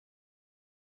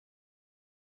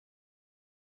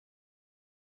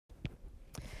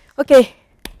Okay,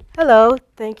 hello.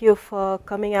 Thank you for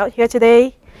coming out here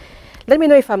today. Let me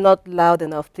know if I'm not loud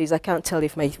enough, please. I can't tell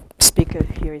if my speaker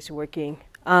here is working.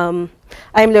 I'm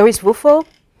Larisse Voufo.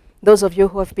 Those of you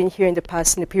who have been here in the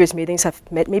past, in the previous meetings, have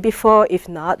met me before. If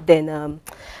not, then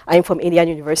I'm from Indiana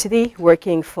University,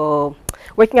 working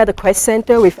at the Quest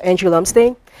Center with Andrew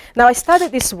Lumsden. Now, I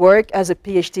started this work as a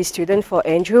PhD student for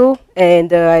Andrew,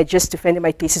 and I just defended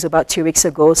my thesis about 2 weeks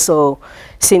ago. So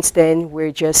since then,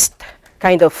 we're just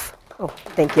kind of, oh,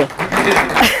 thank you.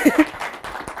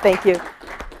 Thank you.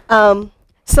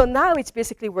 So now it's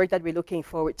basically work that we're looking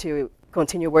forward to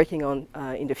continue working on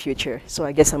in the future. So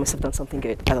I guess I must have done something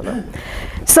good. I don't know.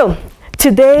 So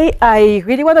today, I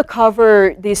really want to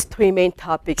cover these three main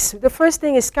topics. The first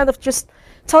thing is kind of just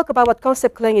talk about what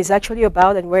ConceptClang is actually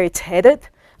about and where it's headed.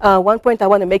 One point I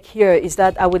want to make here is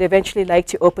that I would eventually like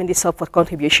to open this up for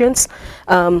contributions.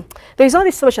 There's only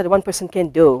so much that one person can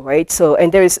do, right? So,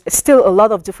 and there is still a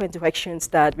lot of different directions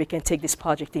that we can take this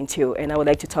project into, and I would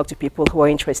like to talk to people who are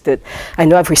interested. I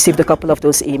know I've received a couple of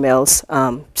those emails,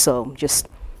 so just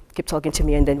keep talking to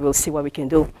me and then we'll see what we can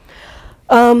do.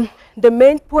 The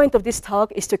main point of this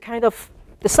talk is to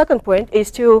the second point is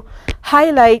to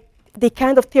highlight the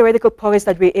kind of theoretical progress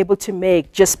that we're able to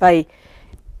make just by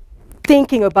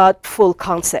thinking about full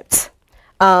concepts.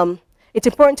 It's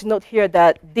important to note here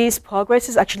that these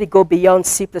progresses actually go beyond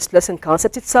C++ and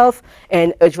concept itself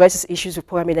and addresses issues with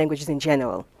programming languages in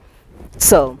general.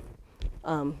 So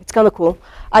it's kind of cool.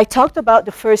 I talked about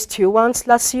the first two ones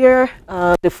last year,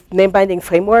 the name binding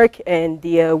framework and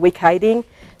the weak hiding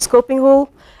scoping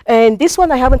rule. And this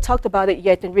one, I haven't talked about it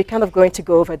yet, and we're kind of going to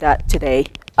go over that today.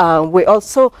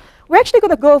 We're actually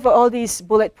going to go over all these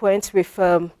bullet points with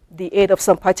the aid of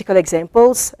some practical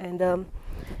examples, and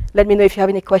let me know if you have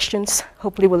any questions.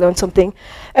 Hopefully we'll learn something.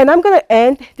 And I'm going to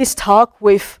end this talk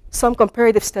with some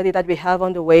comparative study that we have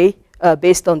on the way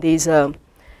based on these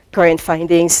current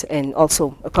findings and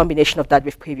also a combination of that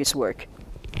with previous work.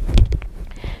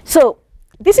 So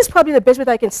this is probably the best way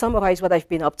that I can summarize what I've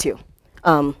been up to.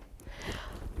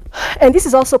 And this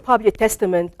is also probably a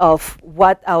testament of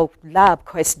what our lab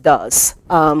Quest does.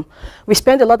 We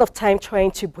spend a lot of time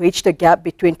trying to bridge the gap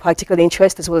between practical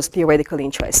interest as well as theoretical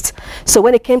interest. So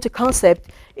when it came to concept,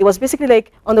 it was basically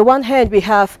like, on the one hand, we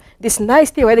have this nice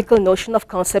theoretical notion of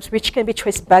concepts which can be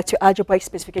traced back to algebraic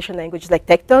specification languages like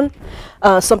Tecton.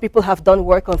 Some people have done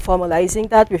work on formalizing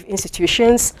that with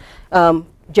institutions.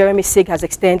 Jeremy Sig has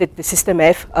extended the system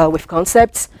F with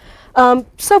concepts.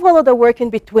 Several other work in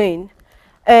between.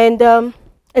 And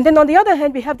then on the other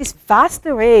hand, we have this vast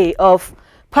array of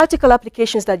practical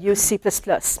applications that use C++.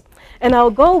 And our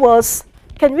goal was,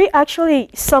 can we actually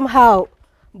somehow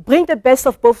bring the best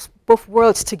of both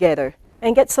worlds together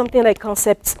and get something like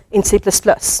concepts in C++?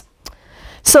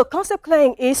 So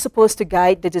ConceptClang is supposed to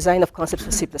guide the design of concepts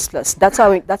for C++.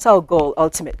 That's our goal,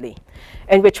 ultimately.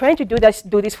 And we're trying to do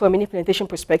this from an implementation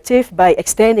perspective by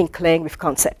extending Clang with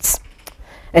concepts.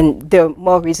 And there are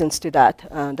more reasons to that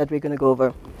that we're going to go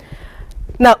over.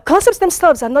 Now, concepts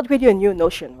themselves are not really a new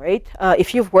notion, right?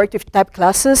 If you've worked with type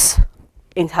classes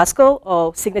in Haskell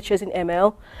or signatures in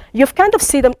ML, you've kind of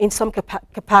seen them in some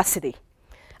capacity.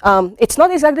 It's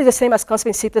not exactly the same as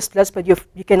concepts in C++, but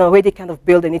you can already kind of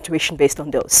build an intuition based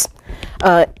on those.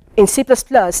 In C++,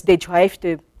 they drive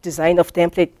the design of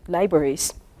template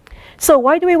libraries. So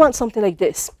why do we want something like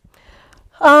this?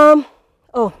 Oh,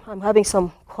 I'm having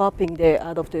some cropping there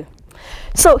out of the...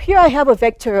 So here I have a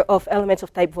vector of elements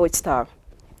of type void star.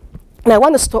 And I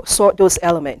want to sort those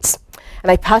elements. And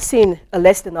I pass in a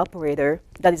less than operator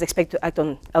that is expected to act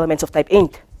on elements of type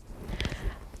int.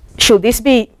 Should this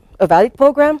be a valid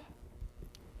program?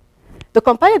 The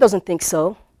compiler doesn't think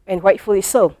so, and rightfully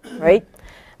so, right?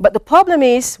 But the problem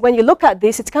is, when you look at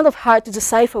this, it's kind of hard to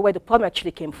decipher where the problem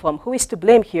actually came from. Who is to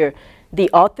blame here? The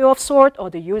author of sort or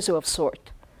the user of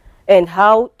sort? And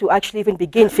how to actually even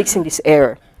begin fixing this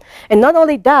error. And not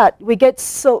only that,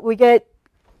 these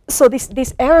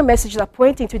error messages are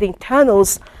pointing to the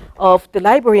internals of the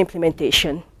library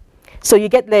implementation. So you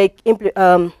get like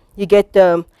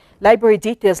library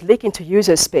details leak into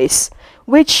user space,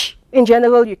 which in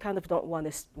general you kind of don't want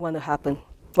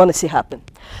to see happen.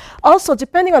 Also,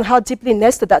 depending on how deeply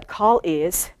nested that call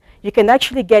is, you can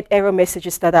actually get error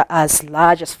messages that are as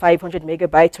large as 500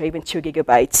 megabytes or even 2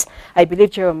 gigabytes. I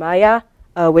believe Jeremiah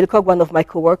Wilcock, one of my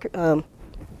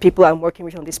people I'm working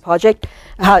with on this project,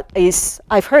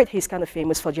 I've heard he's kind of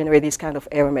famous for generating these kind of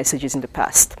error messages in the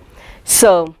past.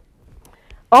 So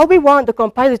all we want the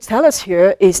compiler to tell us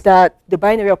here is that the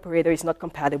binary operator is not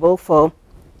compatible for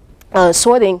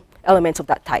sorting elements of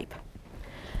that type.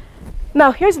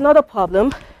 Now, here's another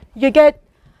problem.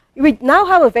 We now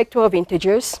have a vector of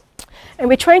integers. And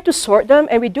we're trying to sort them,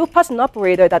 and we do pass an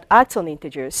operator that acts on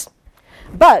integers.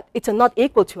 But it's a not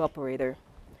equal to operator.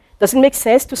 Does it make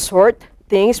sense to sort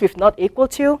things with not equal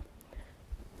to?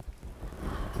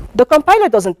 The compiler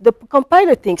doesn't. The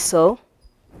compiler thinks so.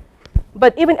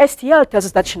 But even STL tells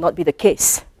us that should not be the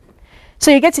case.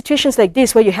 So you get situations like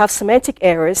this where you have semantic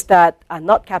errors that are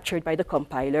not captured by the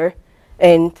compiler.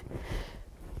 And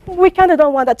we kind of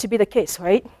don't want that to be the case,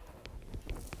 right?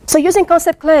 So using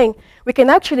ConceptClang, we can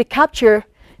actually capture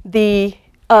the,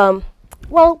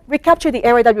 we capture the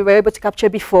error that we were able to capture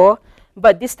before.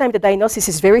 But this time the diagnosis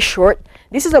is very short.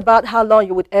 This is about how long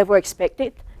you would ever expect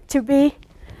it to be,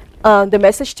 the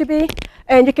message to be.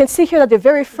 And you can see here that the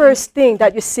very first thing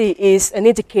that you see is an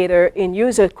indicator in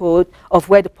user code of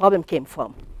where the problem came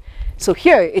from. So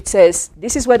here it says,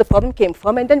 this is where the problem came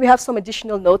from. And then we have some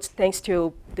additional notes thanks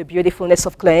to the beautifulness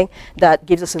of Clang that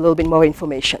gives us a little bit more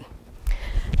information.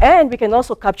 And we can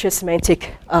also capture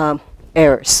semantic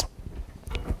errors.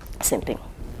 Same thing.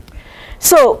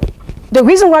 So the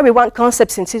reason why we want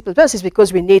concepts in C++ is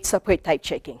because we need separate type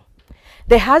checking.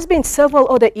 There has been several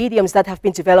other idioms that have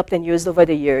been developed and used over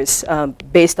the years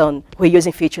based on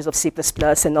reusing features of C++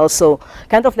 and also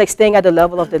kind of like staying at the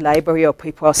level of the library or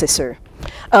preprocessor.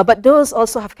 But those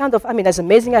also have kind of, I mean, as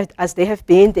amazing as they have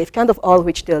been, they've kind of all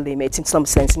reached their limits in some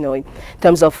sense, you know, in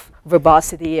terms of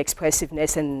verbosity,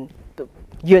 expressiveness, and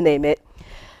you name it.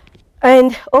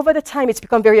 And over the time, it's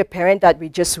become very apparent that we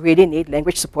just really need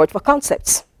language support for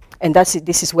concepts. And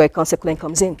this is where ConceptClang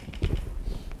comes in.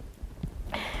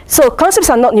 So concepts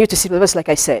are not new to C++, like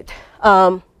I said.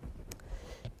 They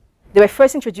were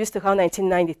first introduced around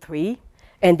 1993,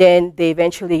 and then they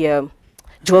eventually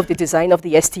drove the design of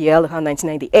the STL around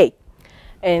 1998.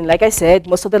 And like I said,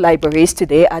 most of the libraries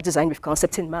today are designed with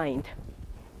concepts in mind.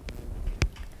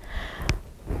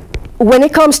 When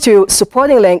it comes to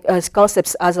supporting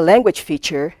concepts as a language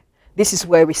feature, this is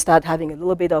where we start having a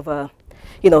little bit of a,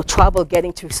 trouble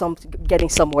getting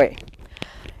somewhere.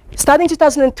 Starting in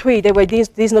 2003, there were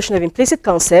these notion of implicit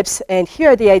concepts, and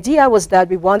here the idea was that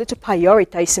we wanted to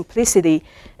prioritize simplicity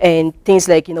and things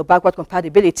like backward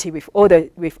compatibility with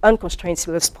unconstrained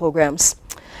C++ programs.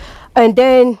 And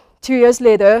then 2 years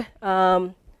later,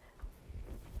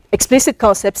 explicit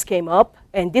concepts came up,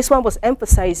 and this one was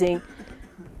emphasizing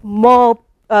more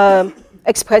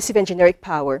expressive and generic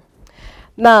power.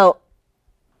 Now,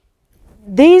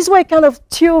 these were kind of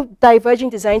two diverging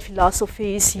design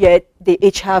philosophies, yet they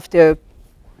each have their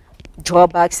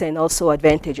drawbacks and also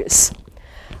advantages.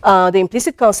 The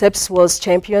implicit concepts was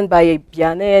championed by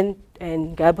Biane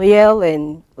and Gabriel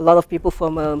and a lot of people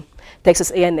from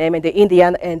Texas A&M, and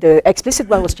the explicit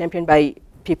one was championed by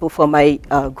people from my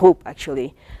group,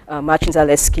 actually. Marcin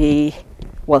Zaleski,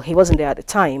 well, he wasn't there at the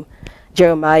time.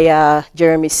 Jeremiah,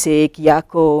 Jeremy Sick,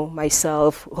 Yako,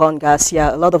 myself, Ron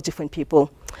Garcia, a lot of different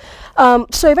people.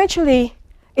 So eventually,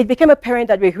 it became apparent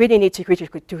that we really need to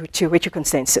reach a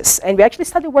consensus. And we actually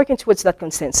started working towards that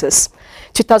consensus.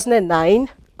 2009,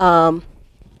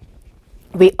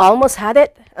 we almost had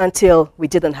it until we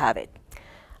didn't have it.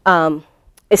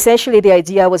 Essentially, the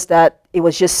idea was that it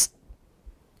was just,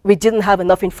 we didn't have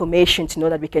enough information to know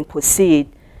that we can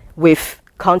proceed with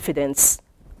confidence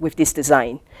with this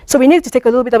design. So we needed to take a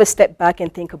little bit of a step back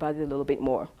and think about it a little bit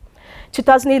more.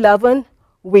 2011,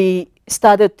 we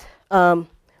started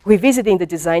revisiting the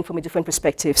design from a different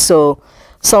perspective. So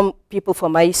some people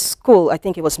from my school, I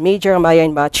think it was me, Jeremiah,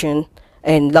 and Marcin,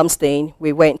 and Lumsden,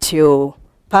 we went to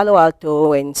Palo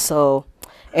Alto and saw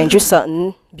Andrew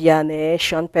Sutton, Biane,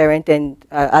 Sean Parent, and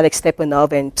Alex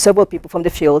Stepanov, and several people from the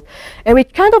field. And we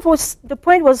kind of the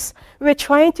point was, we were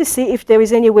trying to see if there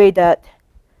is any way that,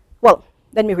 well,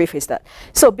 let me rephrase that.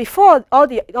 So before,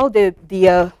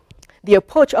 the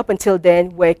approach up until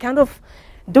then were kind of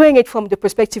doing it from the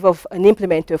perspective of an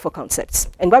implementer for concepts.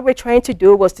 And what we're trying to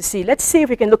do was to see, let's see if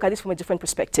we can look at this from a different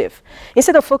perspective.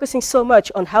 Instead of focusing so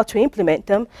much on how to implement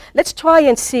them, let's try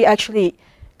and see, actually,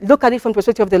 look at it from the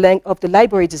perspective of the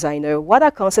library designer. What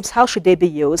are concepts? How should they be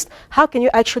used? How can you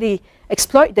actually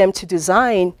exploit them to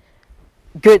design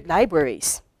good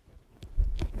libraries?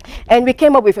 And we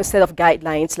came up with a set of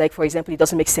guidelines, like, for example, it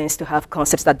doesn't make sense to have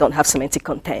concepts that don't have semantic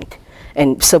content,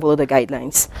 and several other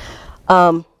guidelines.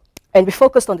 And we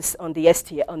focused on the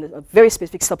STL, on a very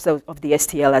specific subset of the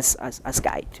STL as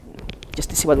guide, just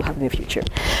to see what will happen in the future.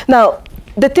 Now,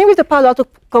 the thing with the Palo Alto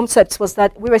concepts was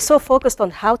that we were so focused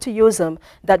on how to use them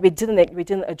that we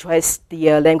didn't address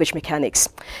the language mechanics.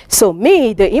 So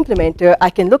me, the implementer, I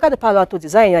can look at the Palo Alto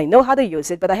design, I know how to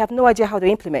use it, but I have no idea how to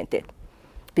implement it,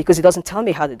 because it doesn't tell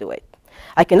me how to do it.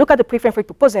 I can look at the pre-framework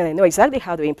proposal and I know exactly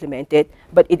how to implement it,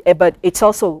 but it's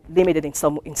also limited in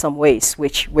some ways,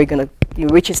 which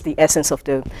is the essence of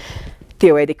the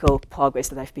theoretical progress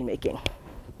that I've been making.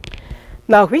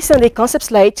 Now, recently,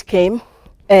 ConceptClang came,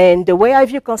 and the way I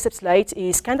view ConceptClang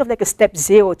is kind of like a step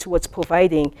 0 towards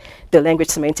providing the language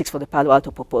semantics for the Palo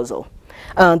Alto proposal.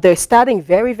 They're starting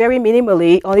very, very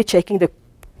minimally, only checking the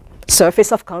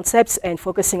surface of concepts and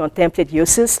focusing on template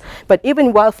uses. But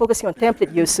even while focusing on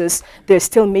template uses, they're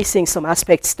still missing some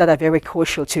aspects that are very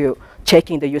crucial to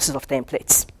checking the uses of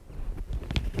templates.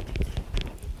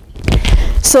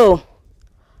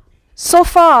 So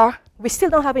far, we still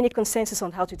don't have any consensus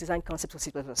on how to design concepts for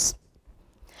C++.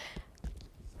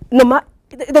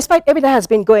 Despite everything that has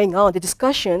been going on, the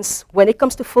discussions, when it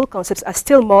comes to full concepts, are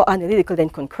still more analytical than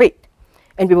concrete.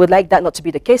 And we would like that not to be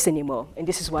the case anymore. And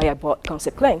this is why I bought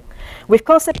ConceptClang. With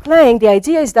ConceptClang, the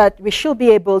idea is that we should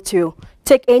be able to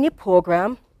take any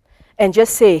program and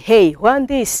just say, hey, run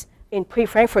this in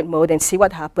pre-Frankfurt mode and see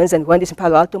what happens, and run this in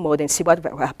Palo Alto mode and see what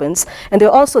happens. And there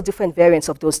are also different variants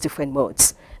of those different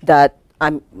modes that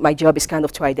my job is kind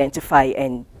of to identify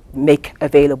and make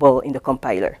available in the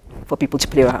compiler for people to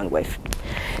play around with.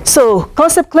 So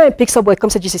ConceptClang picks up where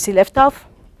ConceptGCC left off.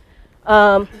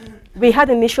 We had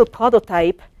an initial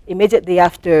prototype immediately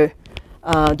after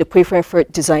the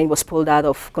pre-Frankfurt design was pulled out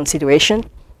of consideration.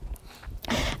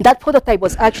 That prototype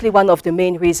was actually one of the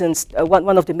main reasons,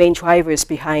 one of the main drivers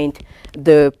behind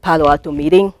the Palo Alto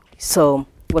meeting. So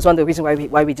it was one of the reasons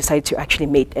why we decided to actually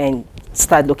meet and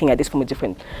start looking at this from a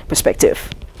different perspective.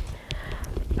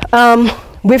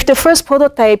 With the first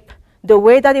prototype, the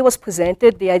way that it was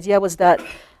presented, the idea was that,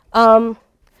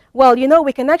 well, you know,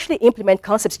 we can actually implement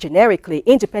concepts generically,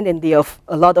 independently of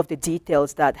a lot of the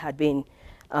details that had been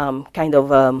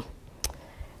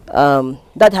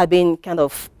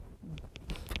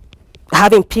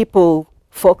having people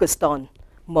focused on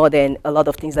more than a lot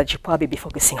of things that you should probably be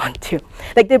focusing on too.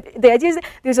 Like the idea is that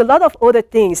there's a lot of other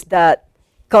things that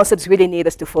concepts really need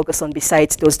us to focus on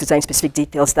besides those design-specific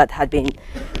details that had been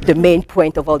the main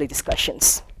point of all the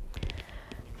discussions.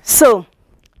 So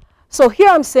here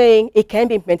I'm saying it can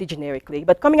be implemented generically,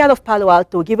 but coming out of Palo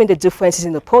Alto, given the differences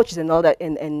in approaches and all that,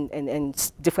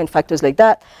 and different factors like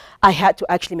that, I had to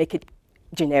actually make it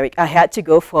generic. I had to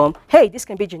go from, hey, this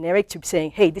can be generic, to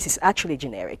saying, hey, this is actually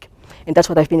generic. And that's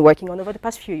what I've been working on over the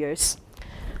past few years.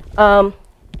 So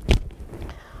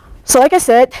like I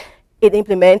said, it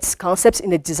implements concepts in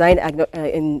the design,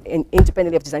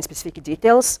 independently of design-specific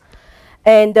details.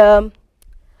 And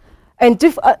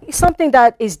something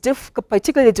that is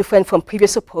particularly different from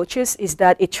previous approaches is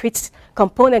that it treats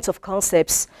components of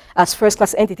concepts as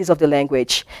first-class entities of the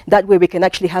language. That way we can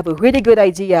actually have a really good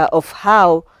idea of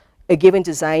how a given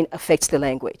design affects the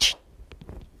language.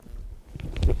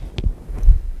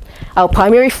 Our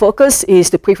primary focus is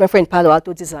the pre-Frankfurt and Palo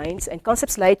Alto designs, and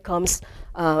ConceptClang comes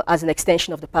as an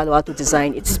extension of the Palo Alto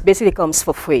design. It basically comes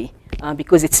for free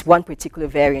because it's one particular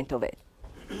variant of it.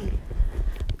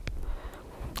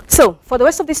 So for the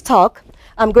rest of this talk,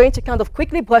 I'm going to kind of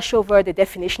quickly brush over the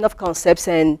definition of concepts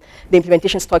and the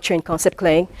implementation structure in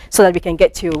ConceptClang so that we can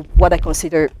get to what I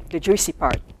consider the juicy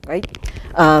part, right?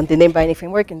 The name binding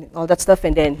framework and all that stuff,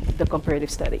 and then the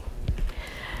comparative study.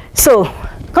 So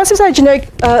concepts are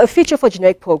a feature for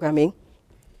generic programming.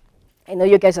 I know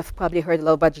you guys have probably heard a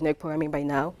lot about generic programming by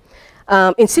now.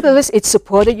 In C++, it's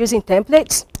supported using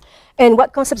templates. And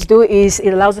what concepts do is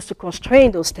it allows us to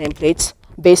constrain those templates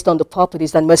based on the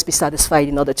properties that must be satisfied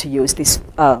in order to use this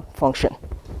function.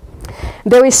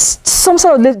 There is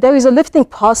a lifting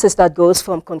process that goes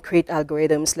from concrete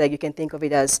algorithms, like you can think of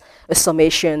it as a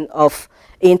summation of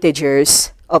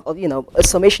integers, a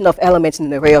summation of elements in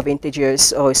an array of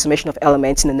integers, or a summation of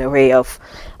elements in an array of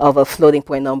floating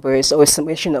point numbers, or a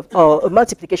summation of, or a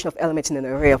multiplication of elements in an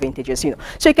array of integers.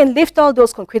 So you can lift all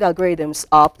those concrete algorithms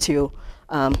up to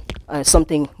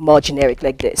something more generic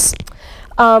like this.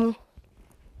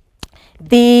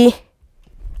 The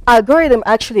algorithm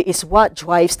actually is what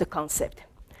drives the concept.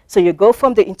 So you go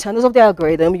from the internals of the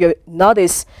algorithm, you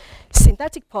notice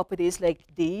syntactic properties like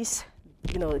these,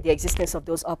 the existence of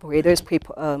those operators,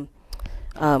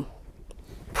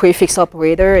 prefix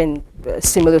operator and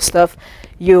similar stuff.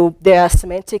 There are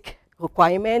semantic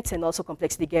requirements and also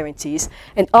complexity guarantees.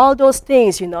 And all those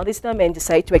things, you notice them and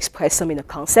decide to express them in a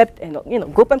concept and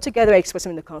group them together, express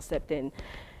them in a concept, and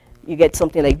you get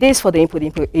something like this for the input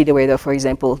iterator, for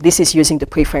example. This is using the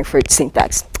pre-Frankfurt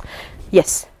syntax.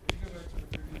 Yes?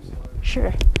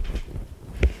 Sure.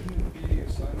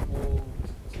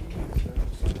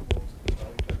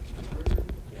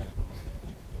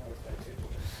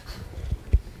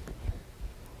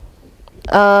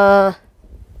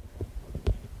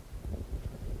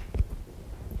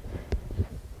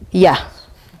 Yeah.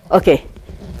 Okay.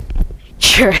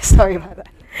 Sure. Sorry about that.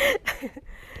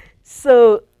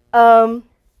 So,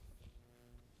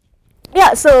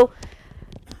 yeah, so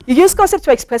you use concept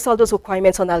to express all those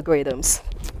requirements on algorithms.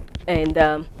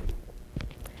 And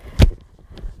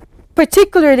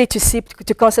particularly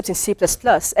to concepts in C++.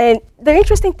 And the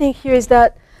interesting thing here is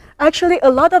that actually a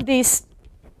lot of these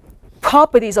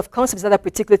properties of concepts that are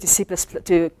particular to C++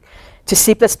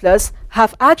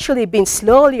 have actually been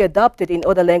slowly adopted in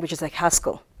other languages like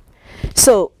Haskell.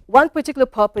 So one particular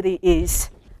property is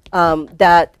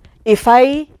that if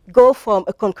I go from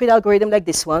a concrete algorithm like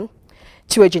this one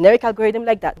to a generic algorithm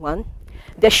like that one,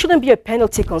 there shouldn't be a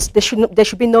penalty. There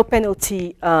should be no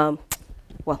penalty.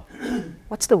 Well,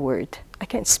 what's the word? I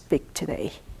can't speak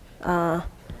today.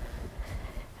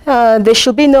 There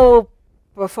should be no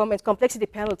performance complexity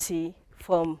penalty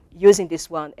from using this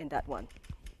one and that one.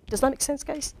 Does that make sense,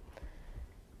 guys?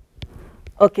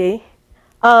 Okay.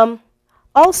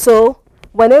 Also,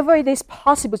 whenever it is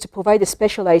possible to provide a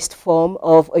specialized form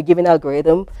of a given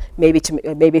algorithm,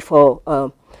 maybe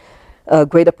for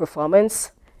greater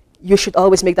performance, you should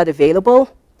always make that available.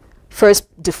 First,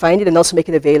 define it and also make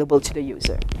it available to the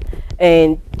user.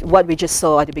 And what we just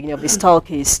saw at the beginning of this talk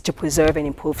is to preserve and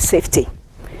improve safety,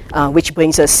 which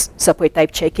brings us separate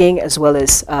type checking as well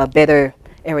as better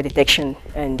error detection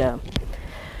and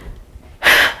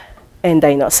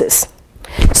diagnosis.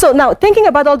 So now, thinking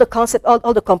about all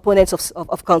the components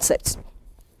of concepts,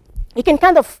 you can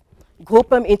kind of group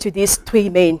them into these three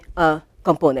main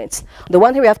components. On the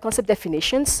one hand, we have concept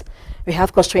definitions. We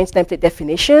have constraint template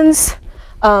definitions.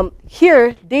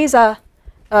 Here, these are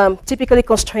typically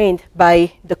constrained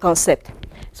by the concept.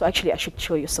 So actually, I should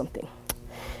show you something.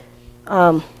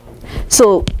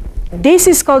 So this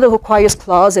is called the requires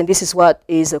clause, and this is what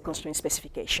is a constraint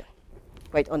specification,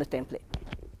 right, on the template.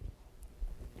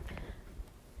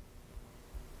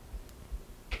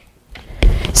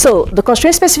 So the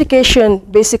constraint specification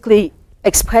basically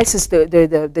expresses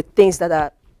the things that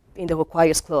are in the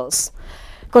requires clause.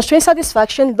 Constraint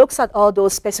satisfaction looks at all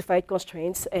those specified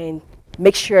constraints and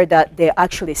makes sure that they're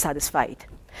actually satisfied.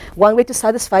 One way to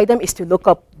satisfy them is to look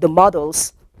up the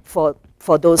models for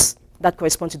those that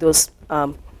correspond to those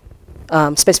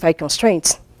specified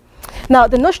constraints. Now,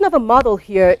 the notion of a model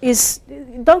here is,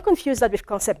 don't confuse that with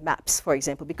concept maps, for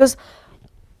example, because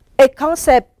a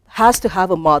concept has to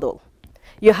have a model.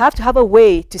 You have to have a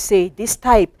way to say this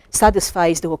type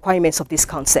satisfies the requirements of this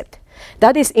concept.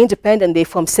 That is independently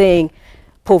from saying,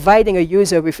 providing a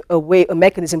user with a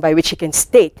mechanism by which he can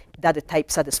state that the type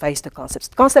satisfies the concepts.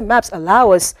 Concept maps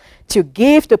allow us to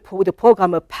give the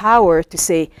programmer power to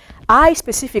say, I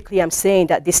specifically am saying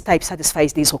that this type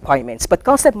satisfies these requirements. But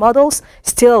concept models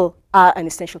still are an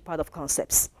essential part of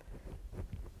concepts.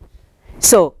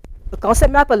 So the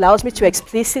concept map allows me to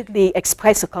explicitly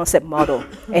express a concept model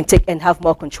and have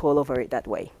more control over it that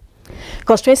way.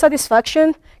 Constraint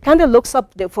satisfaction kind of looks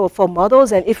up for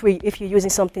models, and if you're using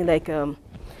something like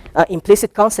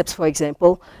implicit concepts, for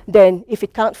example, then if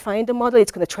it can't find the model,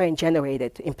 it's going to try and generate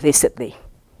it implicitly.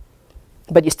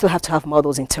 But you still have to have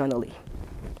models internally.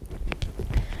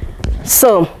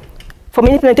 So from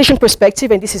an implementation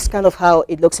perspective, and this is kind of how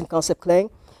it looks in ConceptClang,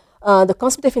 the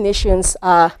concept definitions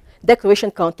are declaration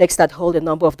contexts that hold a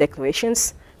number of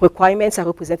declarations. Requirements are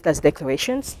represented as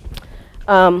declarations.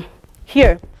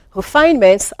 Here,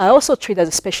 refinements are also treated as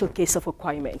a special case of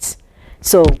requirements.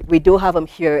 So we do have them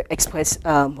here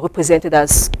represented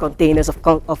as containers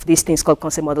of these things called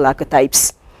concept model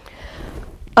archetypes.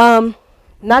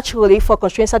 Naturally, for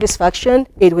constraint satisfaction,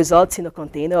 it results in a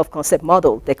container of concept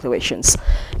model declarations.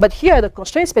 But here, the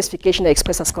constraint specification is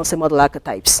expressed as concept model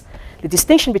archetypes. The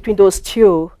distinction between those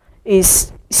two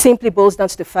simply boils down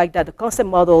to the fact that the concept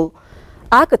model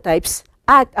archetypes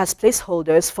act as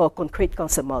placeholders for concrete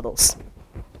concept models.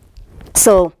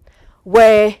 So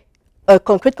where a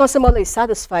concrete concept model is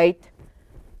satisfied,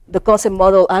 the concept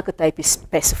model archetype is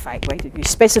specified, right? You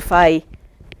specify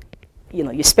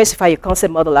your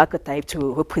concept model archetype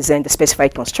to represent the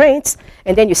specified constraints,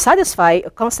 and then you satisfy a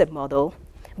concept model,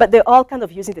 but they're all kind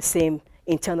of using the same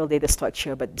internal data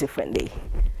structure, but differently.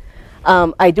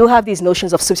 I do have these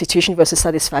notions of substitution versus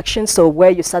satisfaction. So where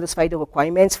you satisfy the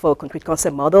requirements for a concrete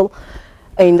concept model,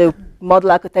 in the model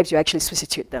archetypes, you actually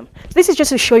substitute them. So this is just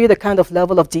to show you the kind of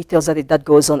level of details that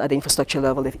goes on at the infrastructure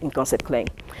level in ConceptClang.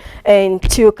 And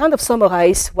to kind of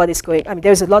summarize what is going,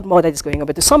 there's a lot more that is going on,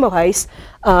 but to summarize,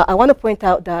 I want to point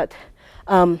out that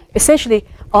essentially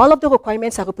all of the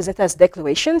requirements are represented as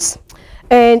declarations,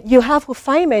 and you have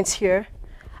refinements here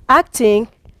acting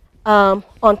on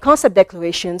concept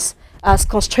declarations as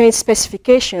constraint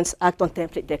specifications act on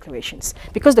template declarations,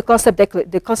 because the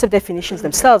concept definitions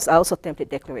themselves are also template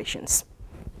declarations.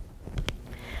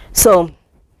 So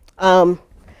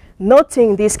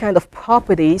noting these kind of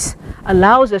properties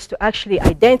allows us to actually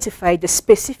identify the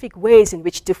specific ways in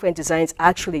which different designs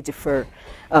actually differ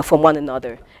from one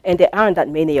another. And there aren't that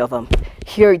many of them.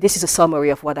 Here, this is a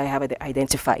summary of what I have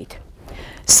identified.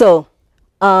 So,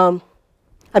 I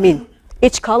mean,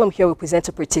 each column here represents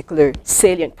a particular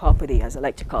salient property, as I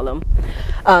like to call them.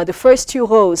 The first two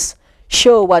rows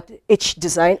show what each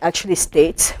design actually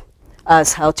states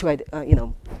as how to,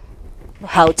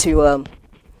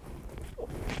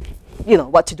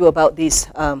 what to do about these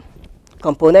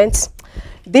components.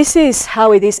 This is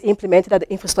how it is implemented at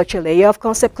the infrastructure layer of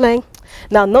ConceptClang.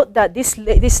 Now, note that this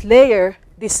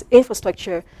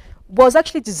infrastructure, was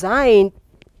actually designed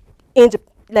in the,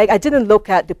 I didn't look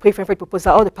at the pre-framework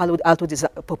proposal or the Palo Alto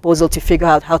proposal to figure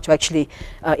out how to actually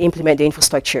implement the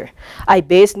infrastructure. I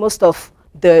based most of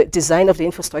the design of the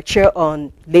infrastructure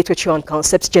on literature on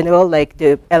concepts general, like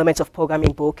the elements of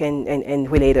programming book and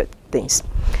related things.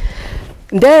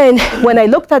 Then, when I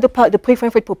looked at the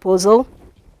pre-framework proposal,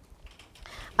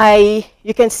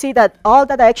 you can see that all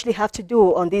that I actually have to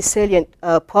do on these salient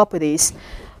properties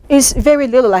is very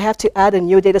little. I have to add a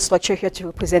new data structure here to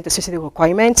represent the associated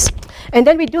requirements. And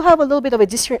then we do have a little bit of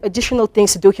additional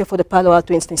things to do here for the Palo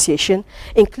Alto instantiation,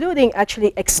 including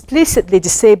actually explicitly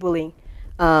disabling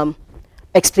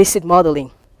explicit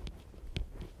modeling.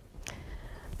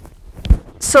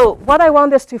 So what I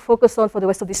want us to focus on for the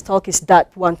rest of this talk is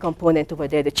that one component over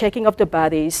there, the checking of the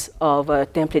bodies of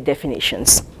template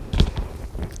definitions.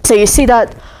 So you see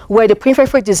that where the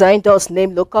pre-framework design does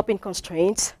name lookup in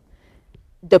constraints,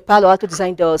 the Palo Alto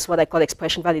design does what I call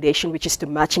expression validation, which is the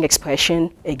matching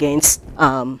expression against,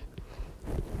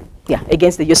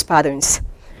 against the use patterns.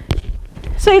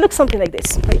 So it looks something like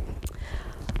this, right?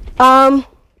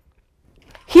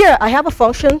 Here I have a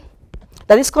function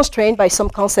that is constrained by some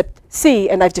concept C,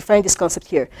 and I've defined this concept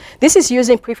here. This is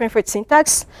using pre-framework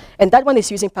syntax, and that one is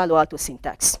using Palo Alto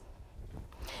syntax.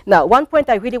 Now, one point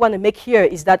I really want to make here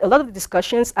is that a lot of the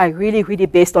discussions are really, really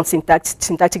based on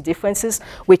syntactic differences,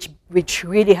 which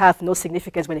really have no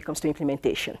significance when it comes to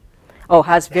implementation, or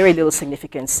has very little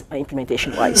significance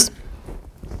implementation-wise.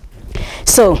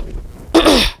 So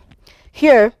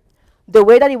here, the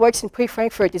way that it works in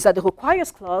pre-Frankfurt is that the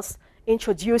requires clause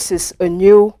introduces a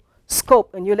new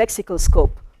scope, a new lexical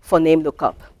scope for name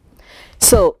lookup.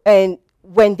 So, and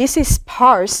when this is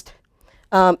parsed,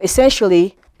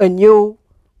 essentially a new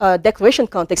declaration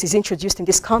context is introduced in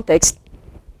this context.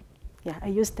 Yeah, I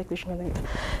use declaration.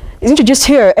 It's introduced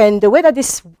here, and the way that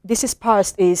this is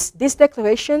parsed is this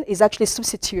declaration is actually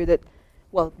substituted.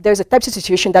 Well, there's a type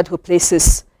substitution that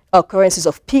replaces occurrences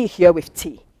of P here with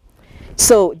T.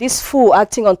 So this foo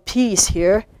acting on P's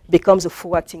here becomes a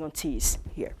foo acting on T's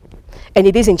here, and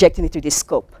it is injected into this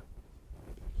scope.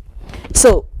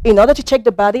 So in order to check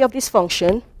the body of this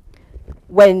function,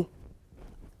 when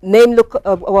name look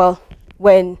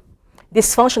when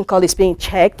this function call is being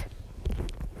checked,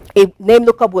 a name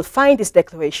lookup will find this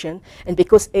declaration, and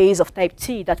because A is of type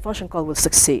T, that function call will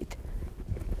succeed.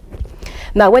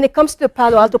 Now, when it comes to the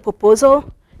Palo Alto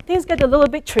proposal, things get a little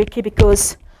bit tricky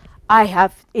because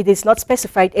it is not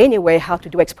specified anywhere how to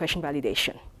do expression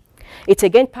validation. It's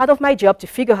again part of my job to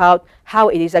figure out how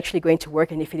it is actually going to work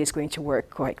and if it is going to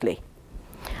work correctly.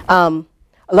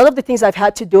 A lot of the things I've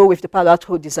had to do with the Palo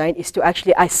Alto design is to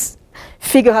actually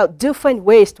figure out different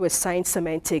ways to assign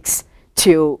semantics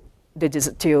to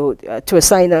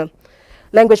assign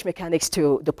language mechanics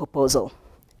to the proposal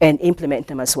and implement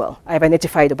them as well. I've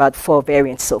identified about 4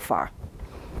 variants so far.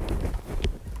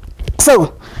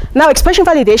 So now expression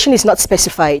validation is not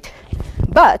specified,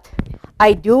 but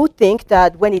I do think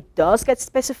that when it does get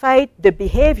specified, the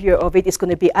behavior of it is going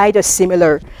to be either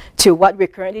similar to what we're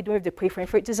currently doing with the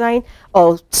pre-Frankfurt design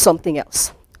or something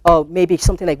else, or maybe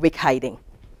something like weak hiding.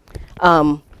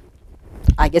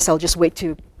 I guess I'll just wait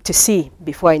to see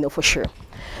before I know for sure.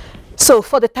 So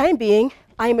for the time being,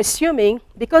 I'm assuming,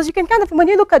 because you can kind of, when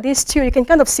you look at these two, you can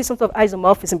kind of see some sort of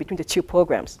isomorphism between the two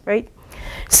programs, right?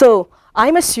 So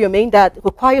I'm assuming that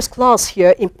requires clause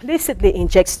here implicitly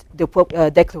injects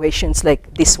the declarations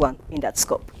like this one in that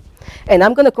scope. And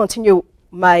I'm going to continue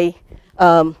my,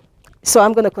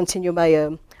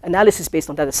 analysis based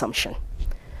on that assumption.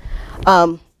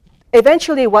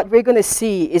 Eventually, what we're going to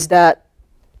see is that,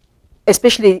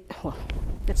 especially, well,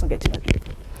 let's not get to that.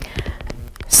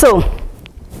 So,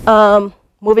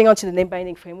 moving on to the name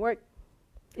binding framework.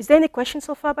 Is there any questions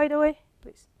so far, by the way?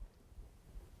 Please.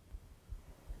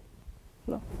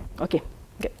 No? Okay,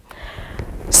 good.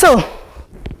 So,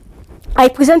 I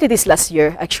presented this last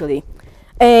year, actually.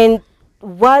 And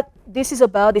what this is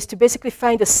about is to basically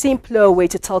find a simpler way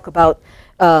to talk about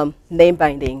name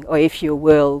binding, or if you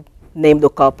will, name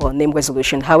lookup or name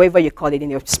resolution, however you call it in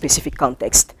your specific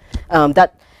context.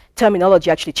 That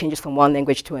terminology actually changes from one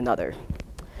language to another.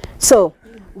 So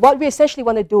what we essentially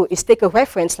want to do is take a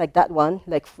reference like that one,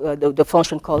 like the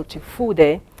function called to foo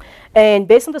there, and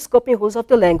based on the scoping rules of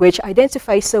the language,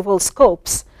 identify several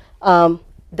scopes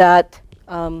that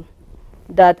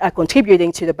are contributing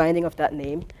to the binding of that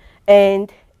name. And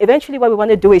eventually what we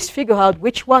want to do is figure out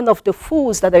which one of the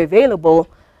foos that are available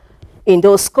in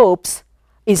those scopes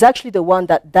is actually the one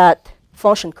that that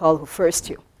function call refers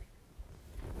to.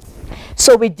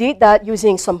 So we did that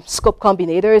using some scope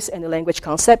combinators and a language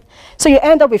concept. So you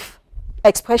end up with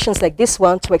expressions like this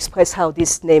one to express how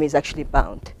this name is actually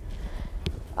bound.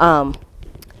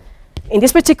 In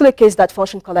this particular case, that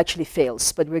function call actually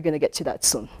fails, but we're going to get to that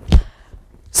soon.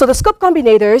 So the scope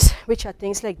combinators, which are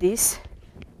things like this,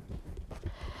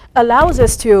 allows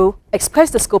us to express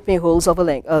the scoping rules of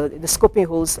the scoping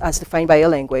rules as defined by a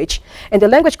language. And the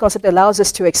language concept allows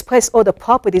us to express all the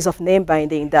properties of name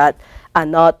binding that are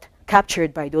not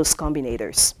captured by those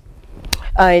combinators.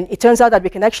 And it turns out that we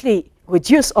can actually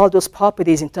reduce all those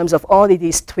properties in terms of only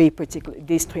these three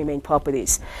main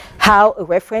properties. How a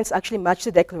reference actually matches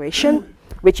the declaration,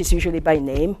 which is usually by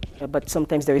name, but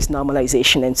sometimes there is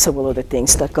normalization and several other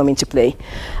things that come into play.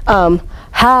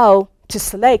 How to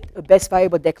select a best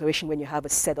variable declaration when you have a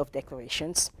set of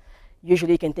declarations.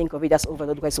 Usually you can think of it as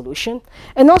overload resolution.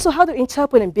 And also how to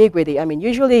interpret ambiguity. I mean,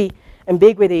 usually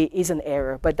ambiguity is an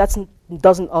error, but that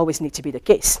doesn't always need to be the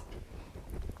case.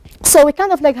 So we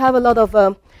kind of like have a lot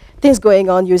of things going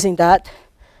on using that.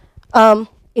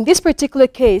 In this particular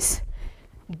case,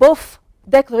 both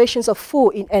declarations of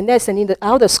foo in NS and in the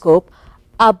outer scope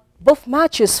are both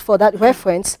matches for that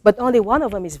reference, but only one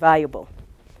of them is variable.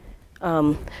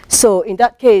 So in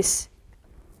that case,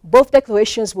 both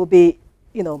declarations will be,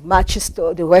 matches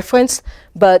to the reference,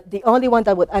 but the only one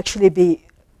that would actually be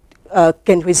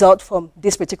can result from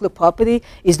this particular property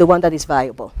is the one that is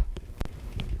variable.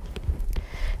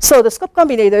 So the scope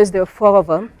combinators, there are 4 of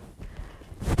them.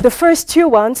 The first 2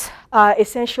 ones are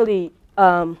essentially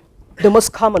the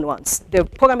most common ones, the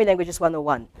programming languages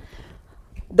 101.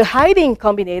 The hiding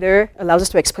combinator allows us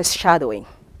to express shadowing.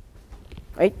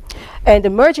 Right? And the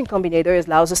merging combinator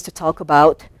allows us to talk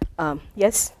about,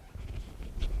 yes?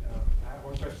 I have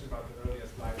one question about the earlier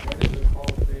slide. What if the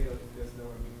call fails if there's no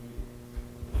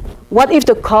ambiguity? What if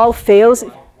the call fails?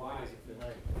 Why is it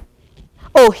denied?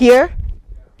 Oh, here?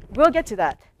 Yeah. We'll get to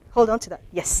that. Hold on to that.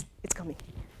 Yes, it's coming.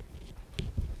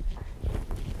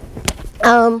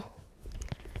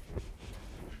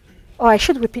 Oh, I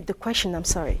should repeat the question. I'm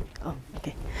sorry. Oh,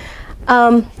 okay.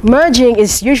 Merging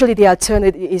is usually the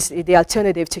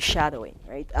alternative to shadowing,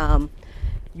 right?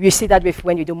 You see that with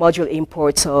when you do module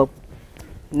imports or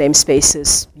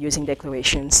namespaces using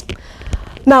declarations.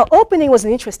 Now, opening was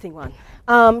an interesting one.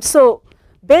 So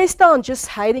based on just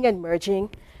hiding and merging,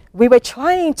 we were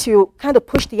trying to kind of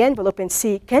push the envelope and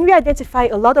see, can we identify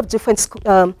a lot of different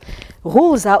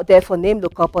rules out there for name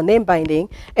lookup or name binding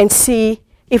and see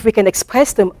if we can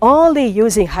express them only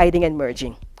using hiding and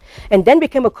merging. And then we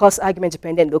came across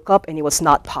argument-dependent lookup, and it was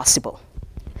not possible.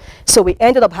 So we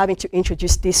ended up having to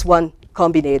introduce this one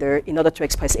combinator in order to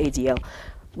express ADL.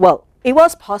 Well, it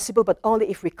was possible, but only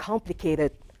if we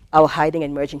complicated our hiding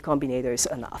and merging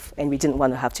combinators enough, and we didn't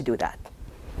want to have to do that.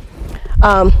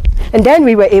 And then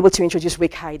we were able to introduce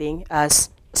weak hiding as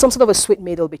some sort of a sweet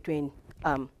middle between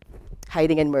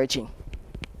hiding and merging.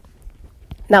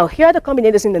 Now, here are the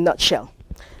combinators in a nutshell.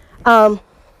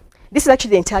 This is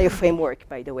actually the entire framework,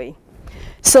 by the way.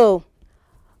 So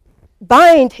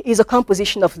bind is a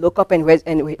composition of lookup and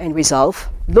resolve.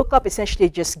 Lookup essentially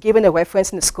just given a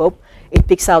reference in the scope, it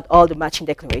picks out all the matching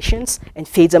declarations and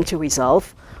feeds them to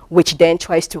resolve, which then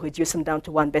tries to reduce them down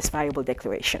to one best variable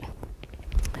declaration.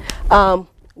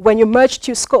 When you merge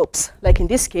 2 scopes, like in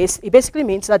this case, it basically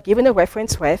means that given a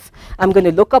reference ref, I'm going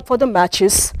to look up for the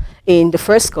matches in the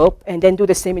first scope and then do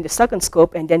the same in the second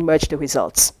scope and then merge the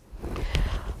results.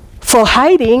 For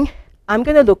hiding, I'm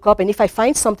going to look up, and if I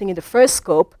find something in the first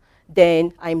scope,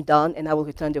 then I'm done, and I will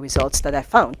return the results that I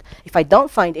found. If I don't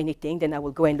find anything, then I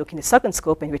will go and look in the second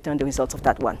scope and return the results of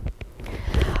that one.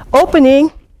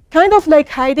 Opening, kind of like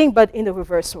hiding, but in the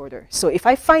reverse order. So if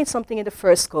I find something in the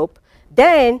first scope,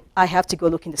 then I have to go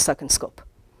look in the second scope.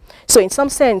 So in some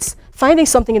sense, finding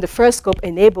something in the first scope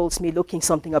enables me looking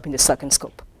something up in the second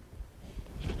scope.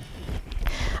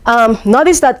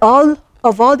 Notice that all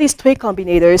these 3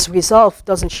 combinators, resolve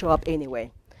doesn't show up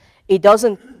anyway. It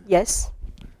doesn't, yes?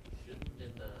 Shouldn't in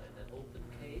an open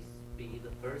case be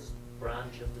the first branch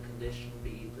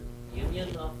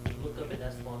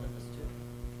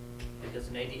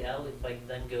an ADL, if I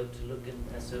then go to look in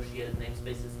associated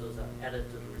namespaces, those are added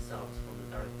to the results from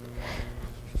the directory.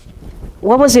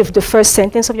 What was the first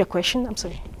sentence of your question? I'm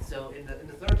sorry. So in the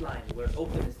third line, where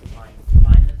open is defined,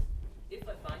 define it. If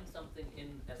I find something in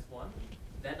S1,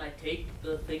 then I take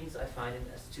the things I find in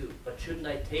S2. But shouldn't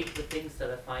I take the things that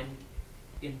I find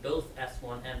in both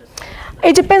S1 and S2?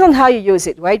 It depends on how you use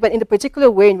it, right? But in the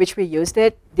particular way in which we used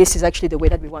it, this is actually the way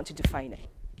that we want to define it.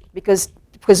 Because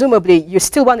presumably, you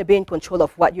still want to be in control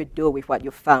of what you do with what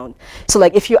you found. So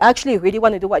like, if you actually really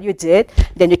want to do what you did,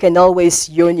 then you can always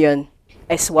union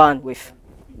S1 with,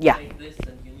 yeah. Take this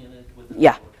and union it with the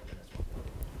Yeah.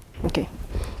 Okay.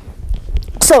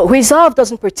 So resolve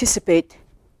doesn't participate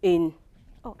in,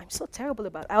 oh, I'm so terrible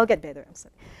about it. I'll get better, I'm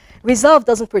sorry. Resolve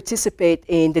doesn't participate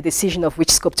in the decision of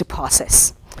which scope to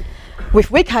process.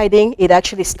 With weak hiding, it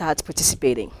actually starts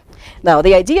participating. Now,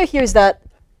 the idea here is that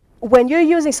when you're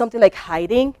using something like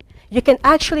hiding, you can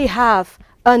actually have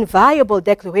unviable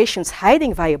declarations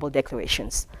hiding viable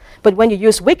declarations. But when you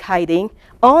use weak hiding,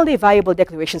 only viable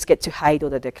declarations get to hide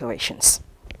other declarations.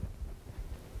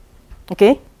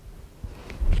 Okay?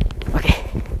 Okay.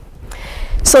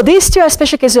 So these two are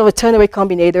special cases of a ternary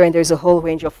combinator, and there's a whole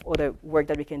range of other work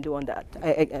that we can do on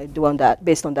that.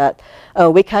 Based on that.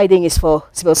 Weak hiding is for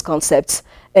Sibel's concepts,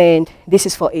 and this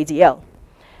is for ADL.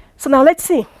 So now let's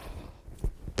see.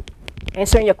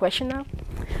 Answering your question now.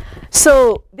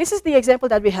 So this is the example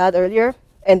that we had earlier,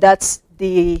 and that's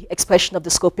the expression of the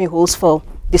scoping rules for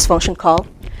this function call.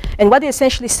 And what it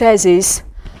essentially says is,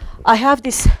 I have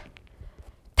this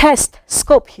test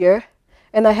scope here,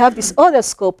 and I have this other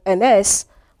scope, NS,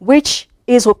 which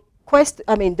is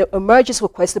the merge is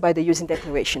requested by the using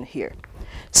declaration here.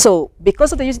 So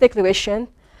because of the using declaration,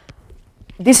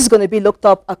 this is going to be looked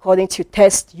up according to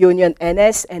test union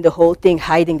NS and the whole thing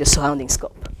hiding the surrounding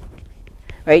scope.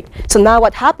 Right? So now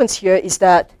what happens here is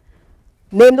that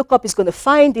name lookup is going to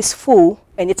find this foo,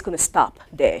 and it's going to stop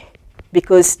there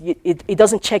because it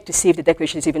doesn't check to see if the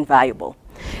declaration is even viable.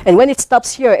 And when it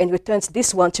stops here and returns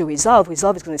this one to resolve,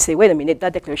 resolve is going to say, wait a minute,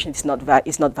 that declaration is not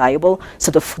viable,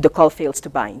 so the call fails to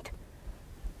bind.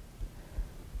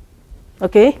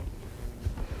 Okay?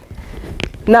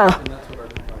 Now, And that's what our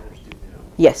compilers do now.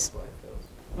 yes. Is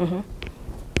Mm-hmm.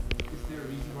 there a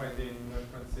reason why they do not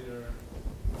consider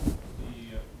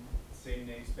the same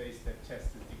namespace that test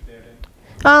is declared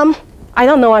in? I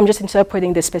don't know. I'm just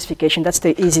interpreting the specification. That's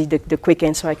the quick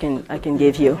answer I can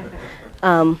give you.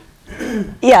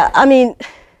 Yeah, I mean,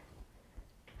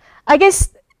 I guess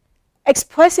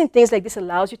expressing things like this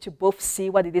allows you to both see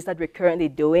what it is that we're currently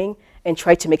doing and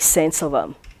try to make sense of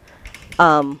them.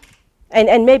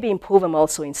 And maybe improve them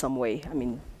also in some way. I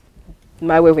mean,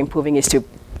 my way of improving is to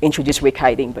introduce weak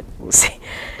hiding, but we'll see.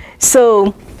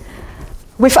 So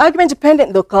with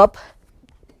argument-dependent lookup,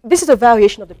 this is a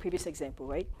variation of the previous example,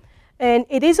 right? And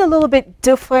it is a little bit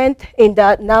different in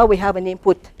that now we have an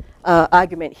input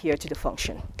argument here to the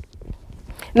function.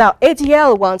 Now,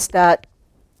 ADL wants that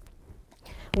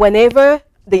whenever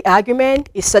the argument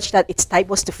is such that its type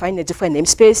was defined in a different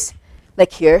namespace,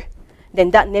 like here,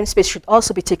 then that namespace should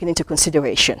also be taken into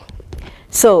consideration.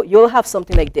 So you'll have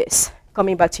something like this,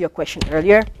 coming back to your question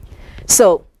earlier.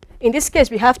 So in this case,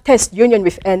 we have test union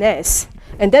with NS,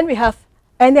 and then we have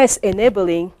NS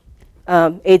enabling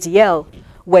ADL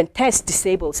when test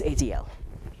disables ADL.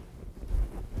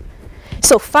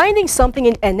 So finding something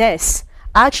in NS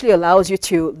actually allows you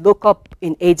to look up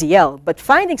in ADL, but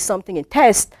finding something in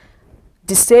test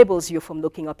disables you from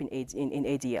looking up in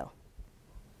ADL.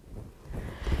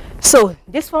 So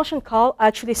this function call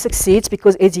actually succeeds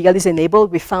because ADL is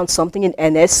enabled. We found something in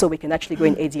NS, so we can actually go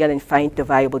in ADL and find the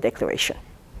viable declaration.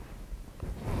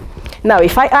 Now,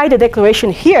 if I add the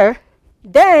declaration here,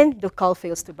 then the call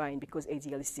fails to bind because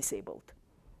ADL is disabled.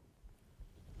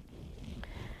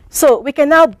 So we can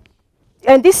now,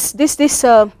 and this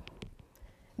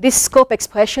scope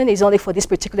expression is only for this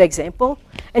particular example,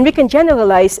 and we can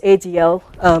generalize ADL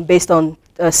based on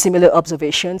similar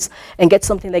observations and get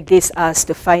something like this as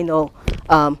the final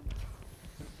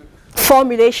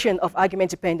formulation of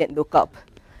argument-dependent lookup.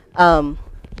 And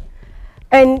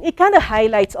it kind of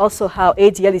highlights also how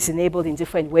ADL is enabled in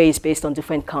different ways based on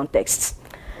different contexts.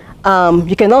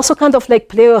 You can also kind of like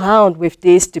play around with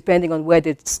this depending on where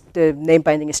the name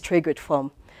binding is triggered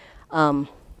from.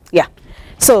 Yeah.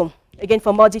 So again,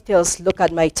 for more details, look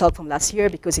at my talk from last year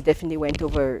because it definitely went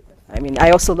over. I mean,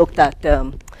 I also looked at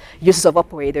uses of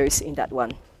operators in that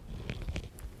one.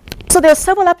 So there are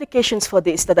several applications for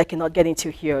this that I cannot get into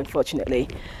here, unfortunately.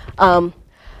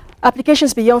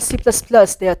 Applications beyond C++,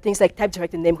 there are things like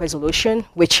type-directed name resolution,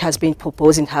 which has been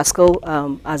proposed in Haskell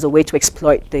as a way to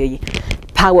exploit the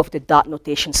power of the dot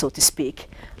notation, so to speak.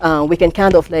 We can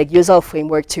kind of like use our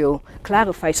framework to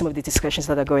clarify some of the discussions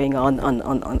that are going on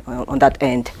that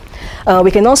end. We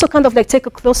can also kind of like take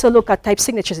a closer look at type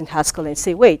signatures in Haskell and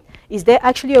say, wait, is there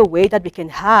actually a way that we can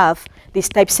have these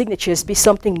type signatures be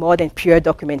something more than pure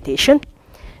documentation?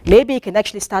 Maybe it can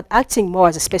actually start acting more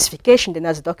as a specification than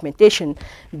as a documentation,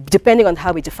 depending on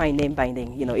how we define name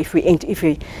binding. You know,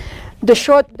 the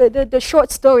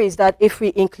short story is that if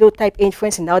we include type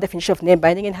inference in our definition of name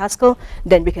binding in Haskell,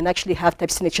 then we can actually have type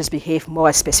signatures behave more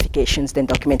as specifications than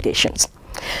documentations.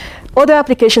 Other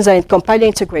applications are in compiler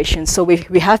integration. So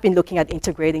we have been looking at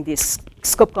integrating these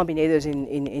scope combinators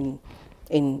in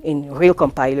real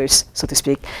compilers, so to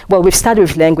speak. Well, we've started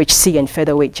with language C and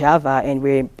featherweight Java,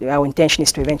 and our intention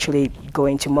is to eventually go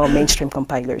into more mainstream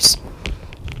compilers.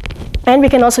 And we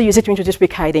can also use it to introduce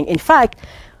weak hiding. In fact,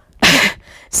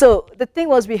 so the thing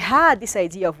was, we had this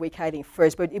idea of weak hiding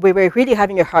first, but we were really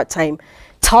having a hard time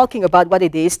talking about what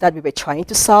it is that we were trying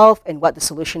to solve and what the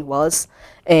solution was.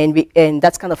 And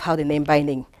that's kind of how the name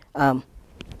binding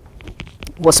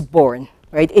was born,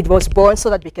 right? It was born so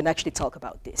that we can actually talk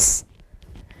about this.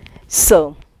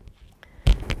 So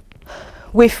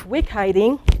with weak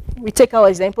hiding, we take our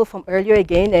example from earlier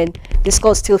again, and this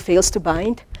code still fails to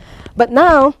bind. But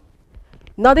now,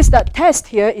 notice that test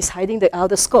here is hiding the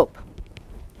outer scope.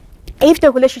 If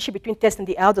the relationship between test and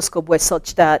the outer scope was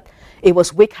such that it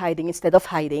was weak hiding instead of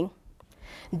hiding,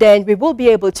 then we will be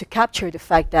able to capture the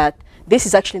fact that this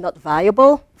is actually not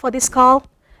viable for this call,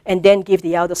 and then give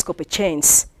the outer scope a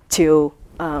chance to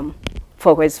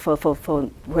for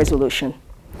resolution.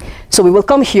 So we will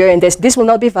come here, and this will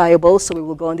not be viable, so we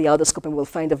will go on the outer scope and we'll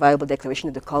find a viable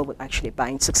declaration that the call will actually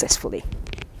bind successfully.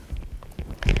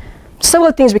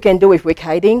 Several things we can do with weak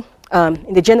hiding.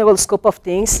 In the general scope of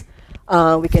things,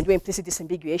 we can do implicit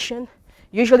disambiguation.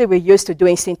 Usually we're used to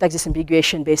doing syntax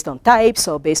disambiguation based on types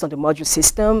or based on the module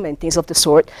system and things of the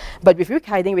sort. But with weak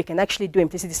hiding, we can actually do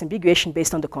implicit disambiguation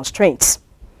based on the constraints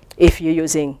if you're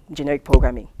using generic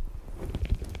programming.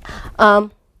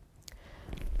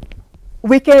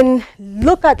 We can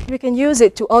use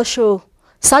it to also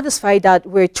satisfy that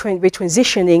we're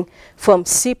transitioning from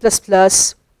C++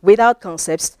 without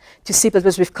concepts to C++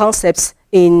 with concepts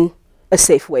in a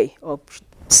safe way or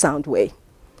sound way.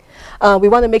 We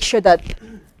want to make sure that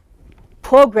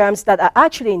programs that are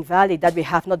actually invalid that we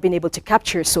have not been able to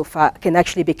capture so far can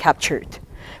actually be captured.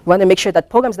 We want to make sure that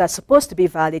programs that are supposed to be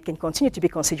valid can continue to be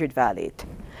considered valid.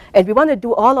 And we want to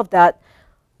do all of that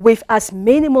with as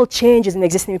minimal changes in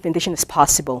existing implementation as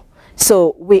possible.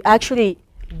 So we actually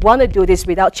want to do this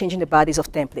without changing the bodies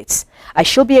of templates. I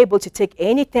should be able to take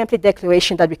any template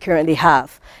declaration that we currently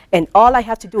have, and all I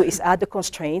have to do is add the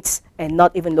constraints and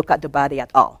not even look at the body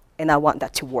at all. And I want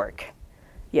that to work.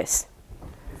 Yes?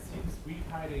 It seems weak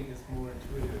hiding is more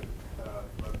intuitive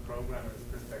from a programmer's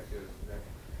perspective that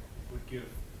would give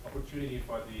opportunity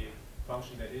for the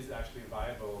function that is actually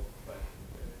viable, but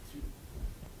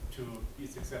to be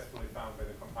successfully found by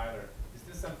the compiler. Is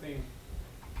this something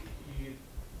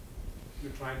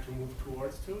you're trying to move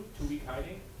towards to weak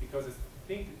hiding? Because I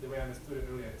think the way I understood it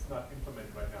earlier, it's not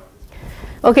implemented right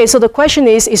now. Okay, so the question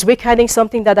is weak hiding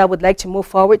something that I would like to move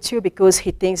forward to because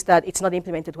he thinks that it's not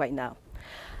implemented right now?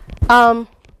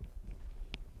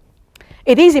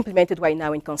 It is implemented right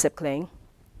now in ConceptClang.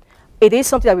 It is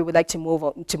something that we would like to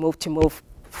move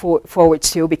forward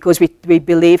to because we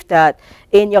believe that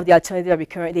any of the alternatives that we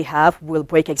currently have will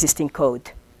break existing code.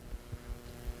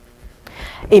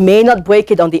 It may not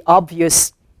break it on the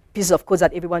obvious pieces of code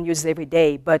that everyone uses every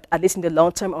day, but at least in the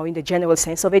long term or in the general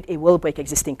sense of it, it will break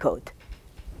existing code.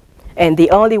 And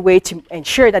the only way to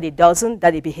ensure that it doesn't,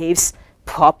 that it behaves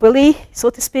properly, so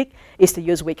to speak, is to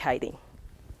use weak hiding.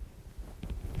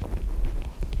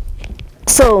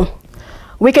 So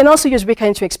we can also use weak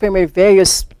hiding to experiment with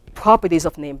various properties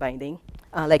of name binding,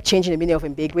 like changing the meaning of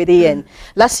ambiguity. And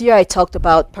last year I talked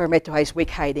about parameterized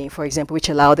weak hiding, for example, which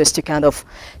allowed us to kind of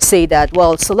say that,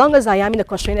 well, so long as I am in a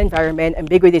constrained environment,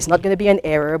 ambiguity is not going to be an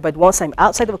error, but once I'm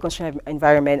outside of a constrained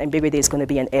environment, ambiguity is going to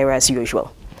be an error as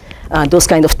usual. Those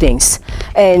kind of things.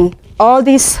 And all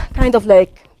these kind of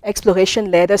like exploration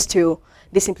led us to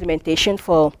this implementation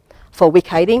for weak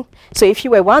hiding. So if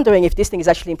you were wondering if this thing is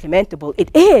actually implementable, it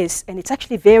is, and it's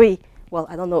actually very, well,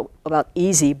 I don't know about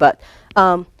easy, but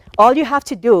all you have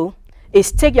to do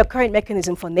is take your current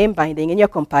mechanism for name binding in your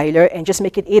compiler and just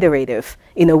make it iterative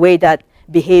in a way that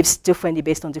behaves differently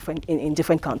based on in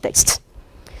different contexts.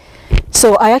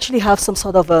 So I actually have some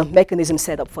sort of a mechanism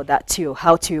set up for that too,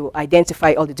 how to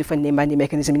identify all the different name binding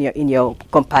mechanisms in your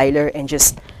compiler and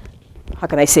just, how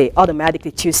can I say,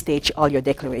 automatically two-stage all your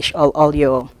declaration, all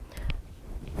your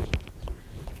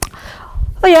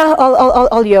Oh yeah,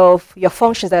 all your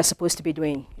functions that are supposed to be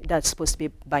doing, that's supposed to be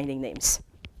binding names.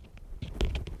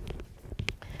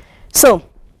 So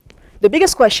the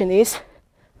biggest question is,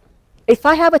 if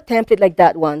I have a template like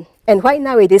that one, and right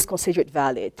now it is considered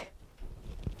valid,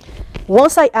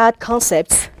 once I add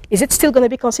concepts, is it still going to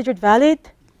be considered valid?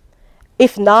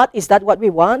 If not, is that what we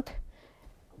want?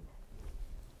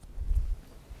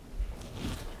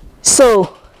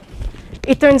 So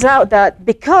it turns out that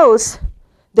because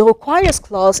the requires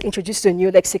clause introduces a new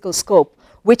lexical scope,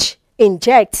 which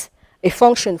injects a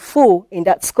function foo in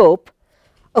that scope,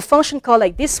 a function call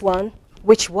like this one,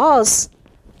 which was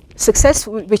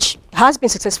successful, which has been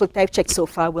successfully type checked so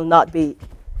far, will not be,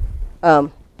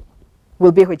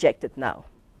 will be rejected now.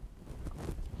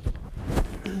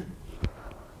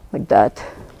 Like that.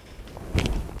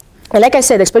 And like I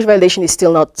said, expression validation is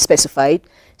still not specified,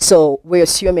 so we're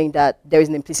assuming that there is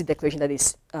an implicit declaration that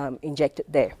is injected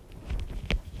there.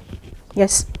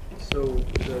 Yes? So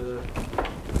the,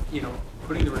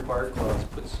 putting the required clause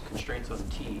puts constraints on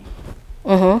T,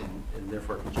 and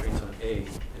therefore constraints on A,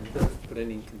 and it doesn't put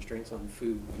any constraints on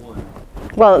foo1.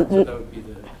 Well, so that would be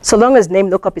the, so long as name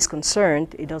lookup is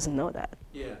concerned, it doesn't know that.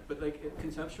 yeah, but like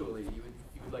conceptually, you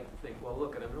would like to think, well,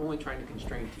 look, I'm only trying to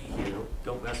constrain T here.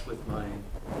 Don't mess with my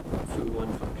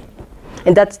foo1 function.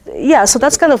 And that's, yeah, so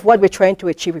that's kind of what we're trying to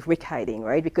achieve with weak hiding,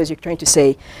 right? Because you're trying to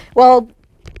say, well,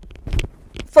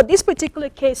 for this particular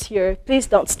case here, please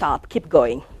don't stop, keep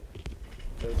going.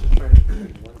 So it's just trying to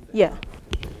constrain one thing. Yeah.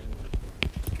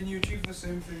 Can you achieve the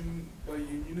same thing by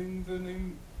unioning the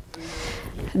name?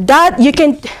 That you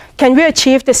can we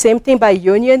achieve the same thing by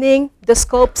unioning the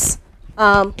scopes?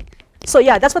 So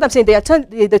yeah, that's what I'm saying.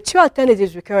 The two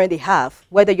alternatives we currently have,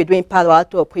 whether you're doing Palo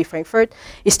Alto or pre-Frankfurt,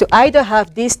 is to either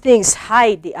have these things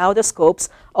hide the outer scopes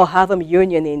or have them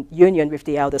union with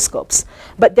the outer scopes.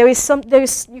 But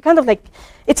you kind of like,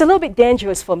 it's a little bit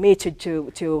dangerous for me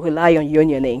to rely on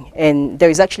unioning. And there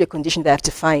is actually a condition that I have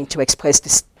to find to express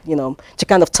this, to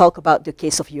kind of talk about the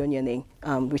case of unioning,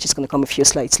 which is going to come a few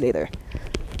slides later.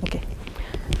 Okay.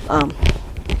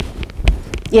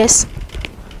 Yes?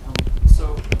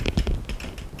 So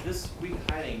this weak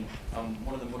hiding,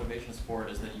 one of the motivations for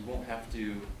it is that you won't have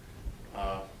to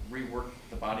rework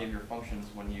the body of your functions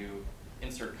when you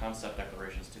insert concept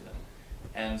declarations to them.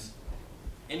 And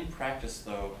in practice,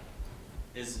 though,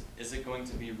 is it going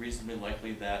to be reasonably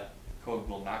likely that code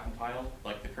will not compile?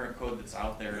 Like the current code that's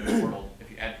out there in the world, if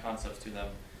you add concepts to them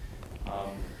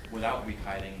without weak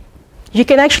hiding? You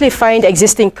can actually find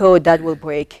existing code that will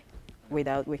break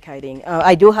without weak hiding.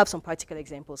 I do have some practical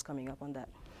examples coming up on that.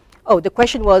 Oh, the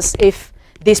question was if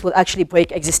this will actually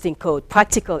break existing code,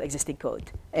 practical existing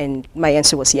code. And my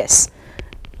answer was yes.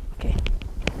 Okay.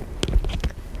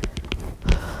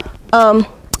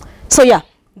 So yeah,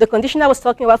 the condition I was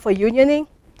talking about for unioning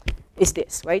is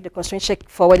this, right? The constraint check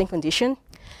forwarding condition.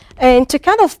 And to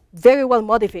kind of very well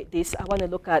motivate this, I want to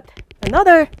look at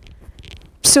another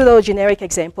pseudo-generic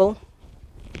example.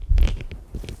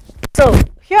 So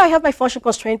here I have my function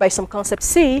constrained by some concept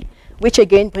C, which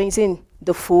again brings in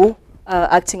the foo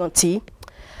acting on T.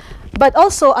 But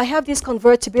also I have these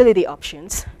convertibility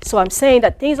options. So I'm saying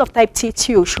that things of type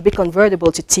T2 should be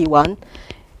convertible to T1.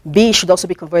 B should also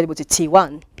be convertible to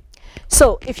T1.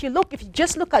 So if you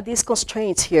just look at these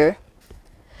constraints here,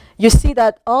 you see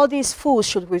that all these foos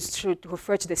should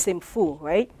refer to the same foo,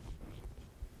 right?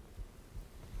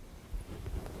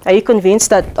 Are you convinced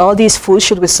that all these foos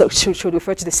should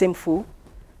refer to the same foo?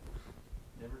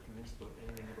 Never convinced about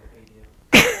anything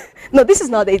about ADL. No, this is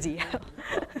not ADL.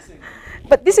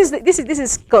 But this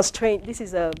is constraint. This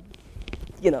is a,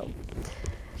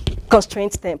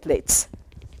 constraints templates.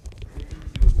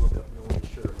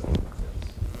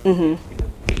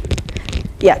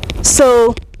 Yeah.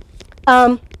 So,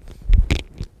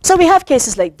 so we have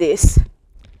cases like this,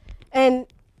 and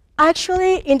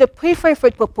actually in the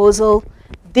pre-Frankfurt proposal,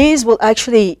 these will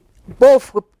actually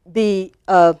both be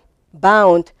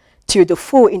bound to the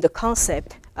foo in the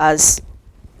concept, as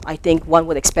I think one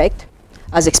would expect,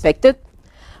 as expected.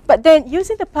 But then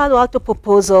using the Palo Alto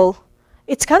proposal,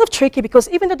 it's kind of tricky because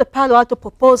even though the Palo Alto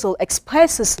proposal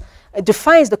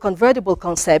defines the convertible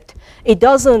concept, it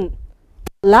doesn't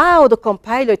allow the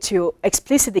compiler to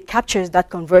explicitly capture that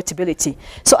convertibility.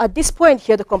 So at this point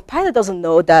here, the compiler doesn't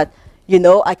know that,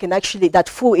 I can actually, that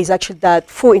foo in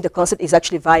the concept is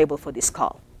actually viable for this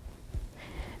call,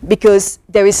 because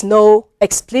there is no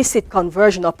explicit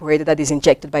conversion operator that is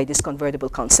injected by this convertible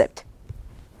concept.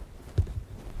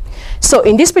 So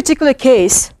in this particular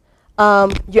case,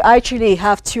 you actually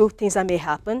have two things that may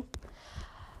happen.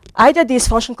 Either these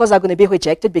function calls are going to be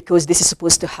rejected because this is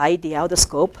supposed to hide the outer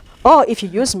scope, or if you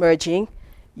use merging,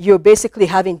 you're basically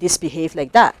having this behave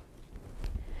like that.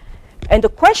 And the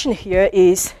question here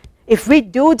is, if we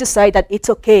do decide that it's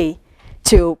okay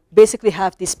to basically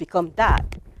have this become that,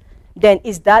 then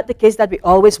is that the case that we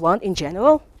always want in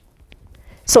general?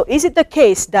 So is it the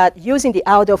case that using the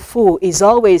outer foo is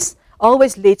always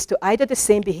leads to either the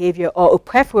same behavior or a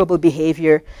preferable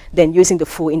behavior than using the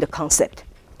foo in the concept?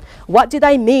 What did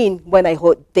I mean when I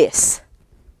wrote this?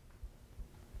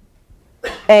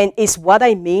 And is what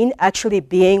I mean actually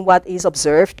being what is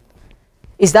observed?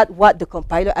 Is that what the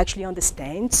compiler actually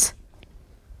understands?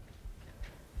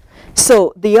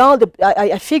 So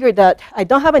I figured that I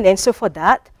don't have an answer for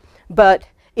that, but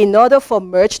in order for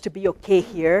merge to be okay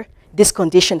here, this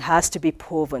condition has to be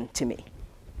proven to me.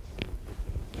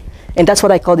 And that's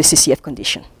what I call the CCF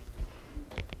condition.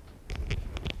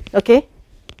 Okay?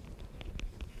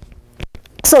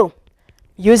 So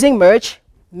using merge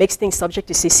makes things subject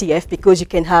to CCF because you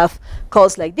can have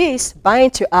calls like this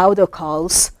bind to outer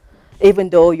calls even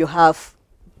though you have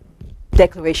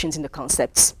declarations in the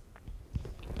concepts.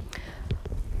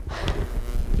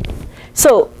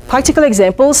 So practical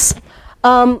examples.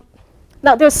 Now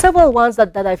there are several ones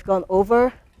that I've gone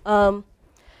over.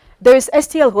 There is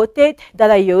STL rotate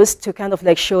that I use to kind of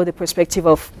like show the perspective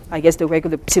of, I guess, the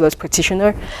regular C++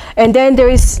 practitioner. And then there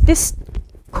is this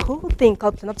cool thing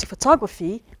called synoptic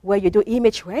photography where you do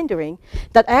image rendering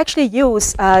that I actually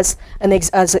use as an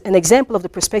example of the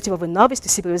perspective of a novice to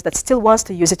C++ that still wants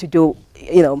to use it to do,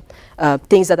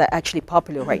 things that are actually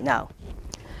popular right now.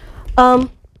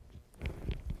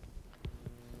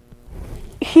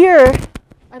 Here,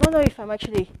 I don't know if I'm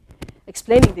actually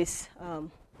explaining this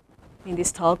in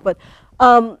this talk, but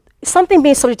something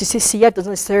being subject to CCF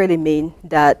doesn't necessarily mean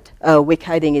that weak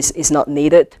hiding is not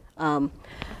needed.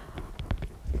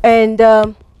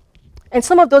 And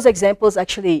some of those examples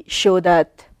actually show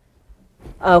that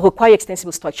require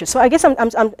extensible structures. So I guess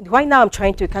right now I'm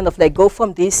trying to kind of like go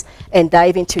from this and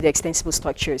dive into the extensible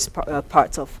structures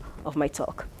parts of my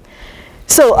talk.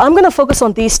 So I'm going to focus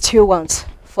on these two ones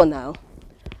for now.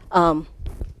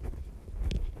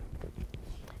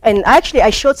 And actually,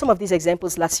 I showed some of these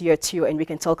examples last year too, and we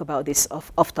can talk about this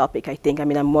off topic, I think. I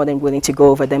mean, I'm more than willing to go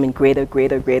over them in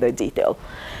greater detail.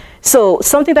 So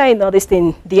something that I noticed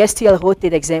in the STL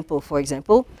rotate example, for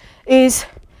example, is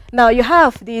now you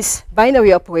have these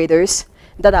binary operators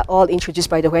that are all introduced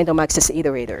by the random access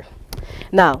iterator.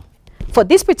 Now, for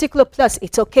this particular plus,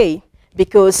 it's okay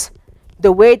because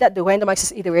the way that the random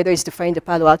access iterator is defined in the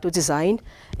Palo Alto design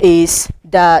is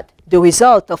that the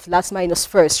result of last minus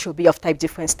first should be of type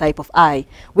difference type of I,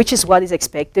 which is what is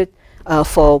expected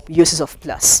for uses of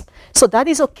plus. So that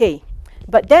is okay.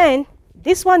 But then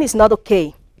this one is not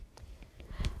okay.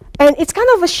 And it's kind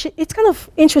of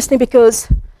interesting because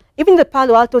even the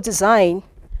Palo Alto design,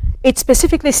 it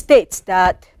specifically states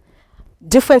that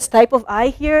difference type of I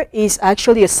here is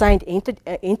actually assigned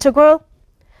integral.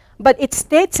 But it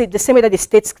states it the same way that it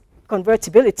states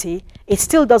convertibility. It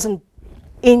still doesn't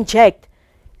inject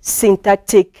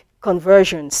syntactic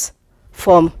conversions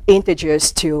from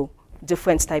integers to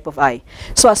difference type of I.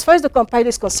 So as far as the compiler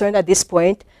is concerned at this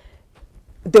point,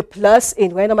 the plus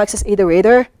in random access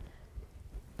iterator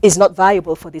is not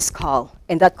viable for this call,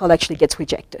 and that call actually gets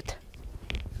rejected.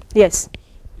 Yes?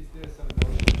 Is there some notion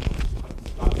of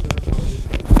constructor for this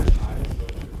I, so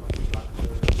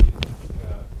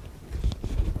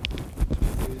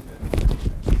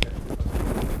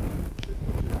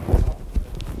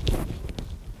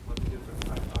the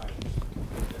constructor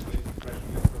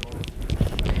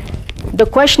The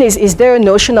question is there a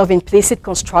notion of implicit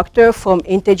constructor from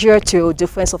integer to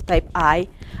difference of type I?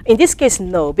 In this case,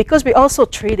 no, because we're also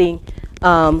treating,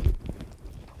 once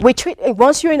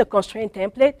you're in a constraint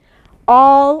template,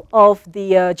 all of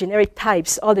the generic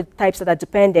types, all the types that are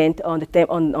dependent on the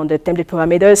template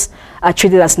parameters are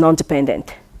treated as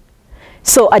non-dependent.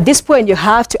 So at this point, you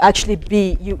have to actually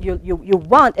be, you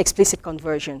want explicit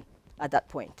conversion at that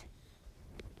point.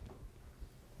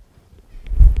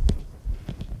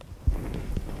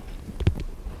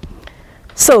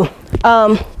 So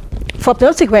for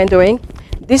pneumatic rendering,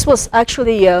 this was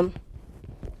actually,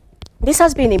 this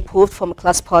has been improved from a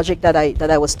class project that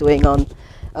I was doing on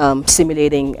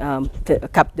simulating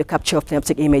the capture of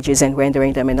pneumatic images and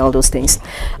rendering them and all those things.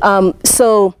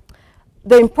 So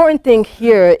the important thing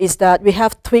here is that we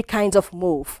have three kinds of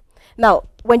move. Now,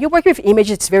 when you work with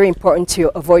images, it's very important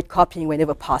to avoid copying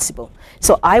whenever possible.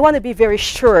 So I want to be very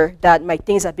sure that my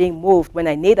things are being moved when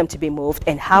I need them to be moved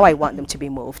and how I want them to be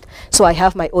moved. So I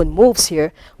have my own moves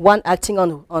here, one acting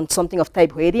on something of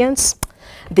type radiance,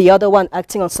 the other one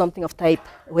acting on something of type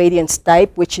radiance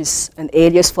type, which is an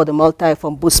alias for the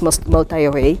boost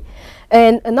multi-array,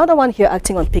 and another one here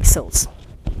acting on pixels.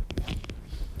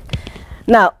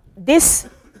 Now, this,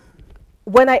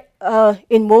 when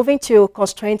in moving to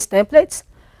constraints templates,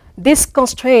 this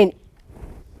constraint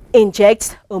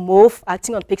injects a move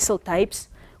acting on pixel types,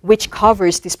 which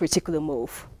covers this particular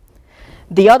move.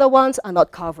 The other ones are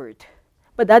not covered.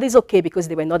 But that is OK, because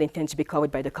they were not intended to be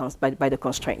covered by the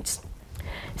constraints.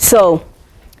 So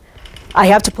I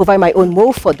have to provide my own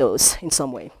move for those in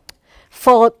some way.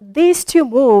 For these two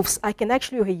moves, I can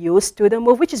actually reuse student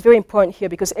move, which is very important here,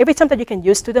 because every time that you can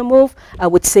use student move, I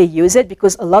would say use it,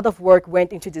 because a lot of work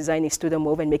went into designing student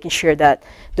move and making sure that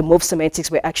the move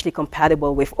semantics were actually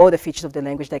compatible with all the features of the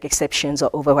language, like exceptions or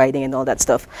overriding and all that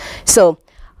stuff. So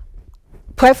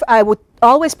I would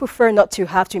always prefer not to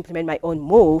have to implement my own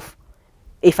move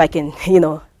if I can,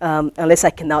 unless I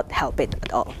cannot help it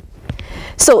at all.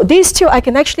 So these two, I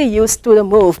can actually use student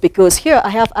move, because here I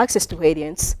have access to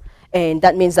radiance. And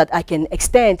that means that I can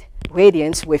extend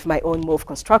radiance with my own move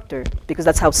constructor, because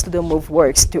that's how student move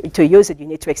works. To use it, you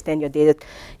need to extend your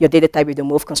data type with the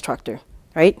move constructor,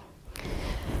 right?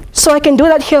 So I can do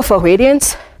that here for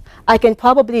radiance. I can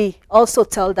probably also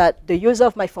tell that the user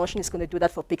of my function is going to do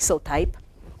that for pixel type.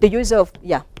 The user of,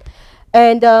 yeah.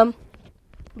 And,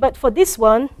 but for this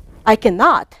one, I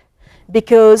cannot,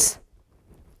 because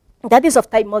that is of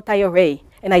type multi-array.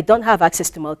 And I don't have access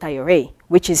to multi-array,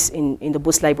 which is in the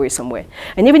Boost library somewhere.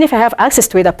 And even if I have access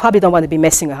to it, I probably don't want to be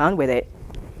messing around with it.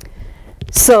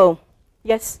 So,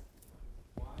 yes?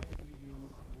 Why do you move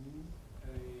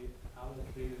an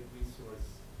allocated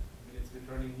resource? I mean, it's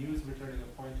returning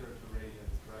a pointer to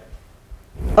radiance,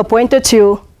 right? A pointer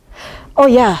to, oh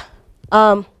yeah.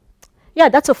 Yeah,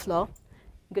 that's a flaw.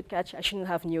 Good catch. I shouldn't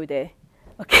have new there.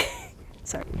 OK,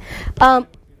 sorry.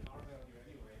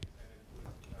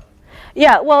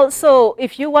 Yeah, well, so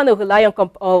if you want to rely on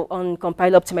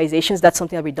compile optimizations, that's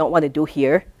something that we don't want to do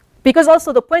here. Because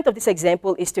also the point of this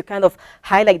example is to kind of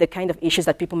highlight the kind of issues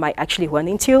that people might actually run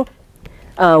into,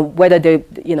 whether they're,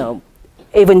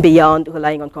 even beyond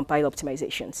relying on compile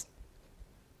optimizations.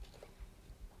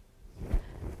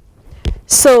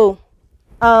 So,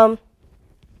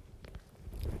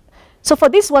 so for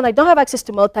this one, I don't have access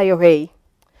to multi-array,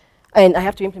 and I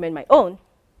have to implement my own.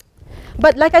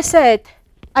 But like I said,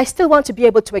 I still want to be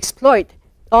able to exploit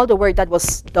all the work that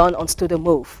was done on student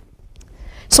move.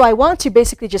 So I want to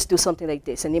basically just do something like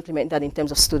this and implement that in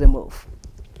terms of student move.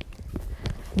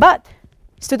 But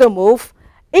student move,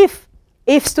 if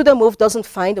student move doesn't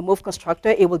find the move constructor,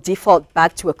 it will default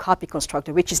back to a copy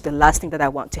constructor, which is the last thing that I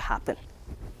want to happen.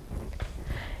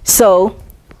 So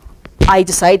I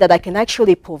decide that I can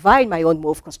actually provide my own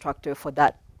move constructor for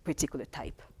that particular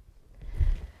type.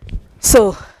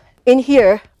 So in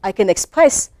here, I can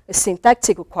express a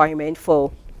syntactic requirement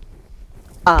for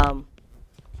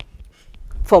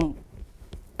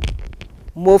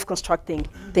move constructing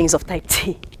things of type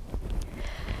T.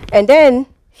 And then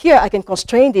here, I can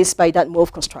constrain this by that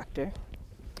move constructor.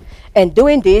 And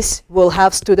doing this will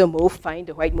have student move find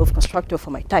the right move constructor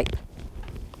for my type.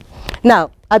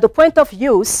 Now, at the point of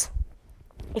use,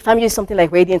 if I'm using something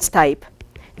like radiance type,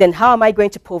 then how am I going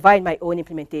to provide my own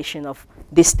implementation of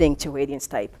this thing to radiance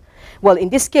type? Well, in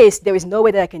this case, there is no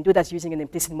way that I can do that using an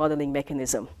implicit modeling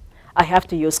mechanism. I have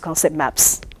to use concept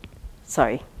maps.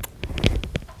 Sorry.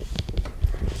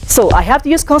 So I have to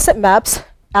use concept maps.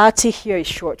 RT here is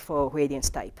short for radiance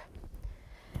type.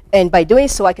 And by doing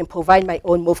so, I can provide my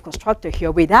own move constructor here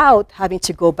without having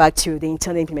to go back to the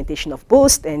internal implementation of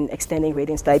Boost and extending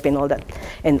radiance type and all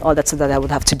that stuff that I would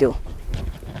have to do.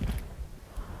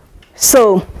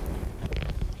 So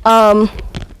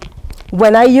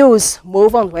when I use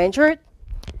move on rendered,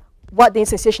 what the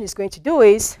instantiation is going to do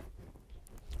is,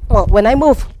 well, when I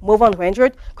move on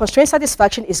rendered, constraint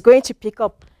satisfaction is going to pick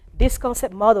up this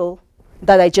concept model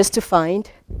that I just defined,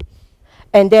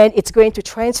 and then it's going to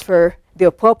transfer the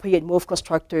appropriate move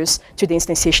constructors to the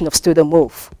instantiation of student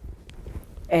move.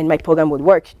 And my program would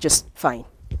work just fine.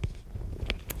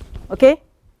 OK?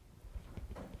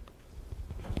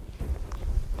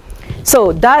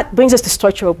 So that brings us to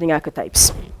structure opening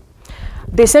archetypes.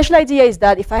 The essential idea is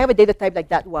that if I have a data type like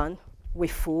that one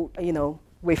with foo,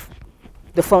 with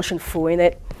the function foo in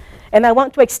it, and I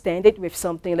want to extend it with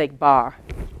something like bar,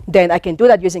 then I can do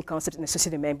that using concepts and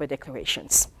associated member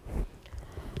declarations.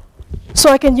 So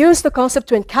I can use the concept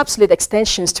to encapsulate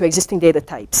extensions to existing data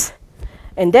types.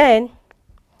 And then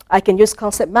I can use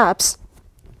concept maps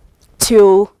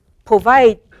to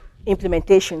provide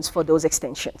implementations for those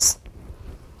extensions.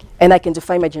 And I can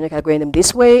define my generic algorithm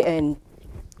this way, and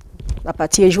la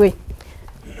partie est jouée.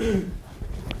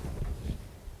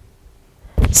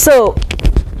 So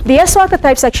the SO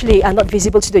archetypes actually are not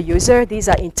visible to the user. These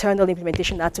are internal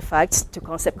implementation artifacts to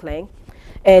ConceptClang.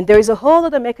 And there is a whole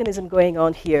other mechanism going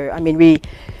on here. I mean,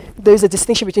 there's a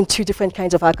distinction between two different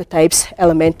kinds of archetypes,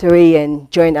 elementary and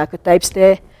joint archetypes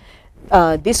there.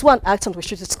 This one acts on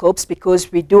restricted scopes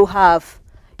because we do have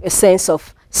a sense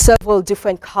of several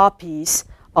different copies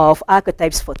of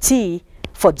archetypes for T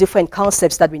for different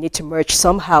concepts that we need to merge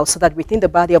somehow so that within the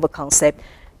body of a concept,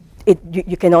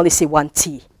 you can only see one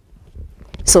T.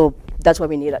 So that's what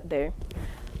we need there.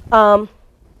 As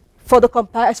far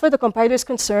as the compiler is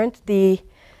concerned,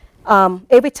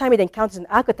 every time it encounters an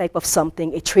archetype of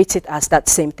something, it treats it as that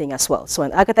same thing as well. So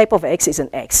an archetype of X is an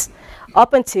X,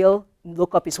 up until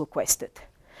lookup is requested.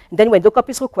 And then when lookup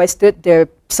is requested, there are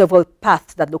several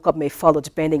paths that lookup may follow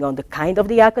depending on the kind of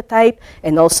the archetype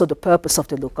and also the purpose of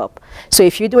the lookup. So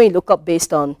if you're doing lookup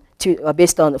based on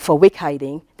for weak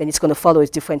hiding, then it's going to follow a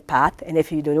different path. And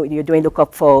if you're doing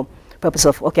lookup for purpose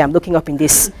of, okay, I'm looking up in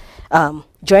this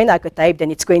join archetype,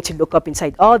 then it's going to look up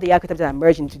inside all the archetypes that are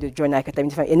merged into the join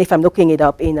archetype. And if I'm looking it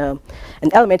up in an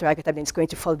elementary archetype, then it's going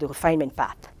to follow the refinement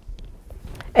path.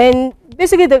 And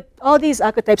basically, all these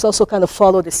archetypes also kind of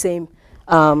follow the same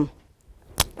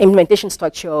implementation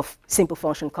structure of simple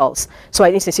function calls. So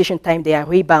at instantiation time, they are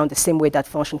rebound the same way that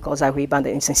function calls are rebound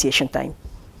at instantiation time.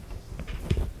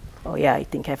 Oh yeah, I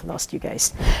think I've lost you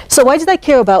guys. So why did I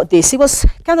care about this? It was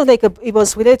kind of like it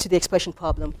was related to the expression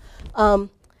problem.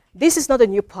 This is not a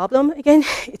new problem. Again,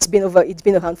 it's been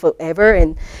around forever,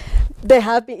 and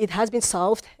it has been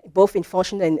solved both in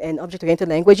function and object-oriented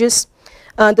languages.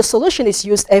 The solution is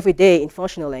used every day in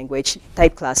functional language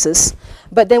type classes,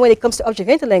 but then when it comes to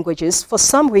object-oriented languages, for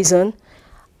some reason,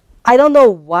 I don't know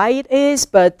why it is,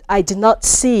 but I did not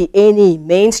see any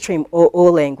mainstream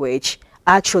OO language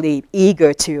actually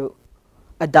eager to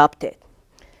adopt it.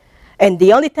 And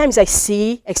the only times I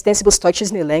see extensible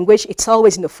structures in a language, it's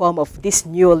always in the form of this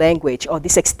new language or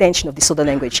this extension of this other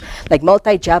language. Like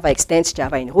multi-Java extends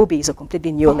Java in Ruby is a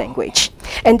completely new language.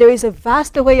 And there is a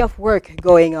vast array of work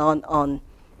going on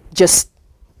just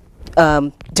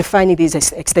defining these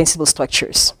extensible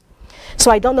structures. So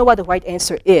I don't know what the right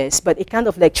answer is, but it kind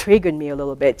of like triggered me a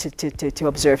little bit to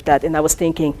observe that. And I was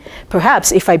thinking,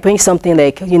 perhaps if I bring something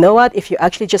like, you know what, if you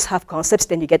actually just have concepts,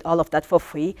 then you get all of that for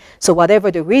free. So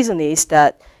whatever the reason is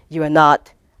that you are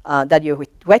not, that you're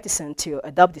reticent to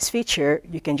adopt this feature,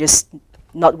 you can just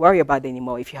not worry about it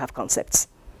anymore if you have concepts.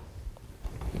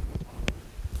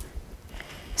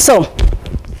 So,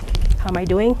 how am I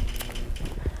doing?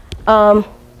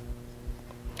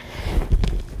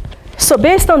 So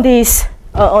based on these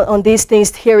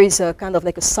things, here is a kind of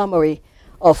like a summary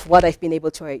of what I've been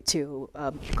able to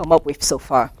come up with so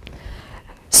far.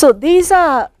 So these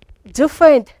are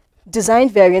different design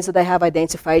variants that I have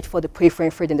identified for the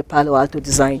pre-Frankfurt and the Palo Alto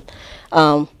design.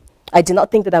 I did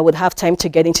not think that I would have time to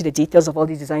get into the details of all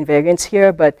these design variants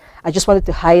here, but I just wanted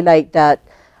to highlight that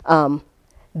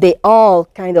they all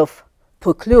kind of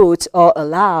preclude or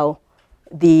allow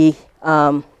the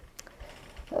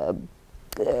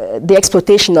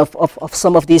exploitation of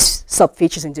some of these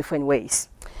sub-features in different ways.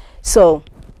 So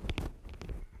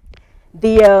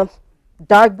the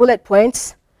dark bullet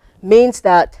points means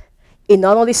that it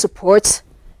not only supports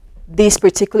these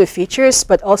particular features,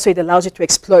 but also it allows you to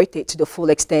exploit it to the full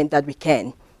extent that we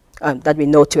can, that we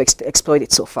know to exploit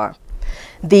it so far.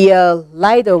 The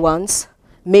lighter ones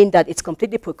mean that it's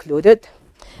completely precluded.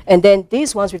 And then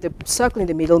these ones with the circle in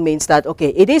the middle means that, okay,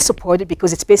 it is supported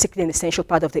because it's basically an essential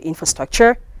part of the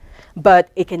infrastructure,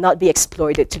 but it cannot be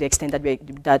exploited to the extent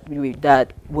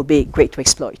that would be great to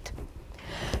exploit.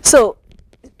 So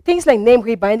things like name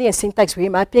rebinding and syntax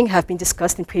remapping have been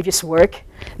discussed in previous work.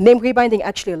 Name rebinding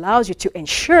actually allows you to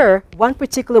ensure one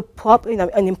particular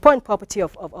an important property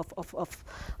of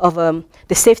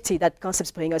the safety that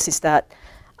concepts bring us is that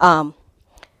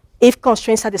if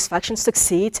constraint satisfaction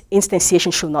succeeds,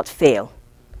 instantiation should not fail.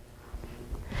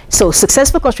 So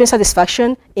successful constraint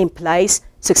satisfaction implies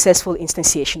successful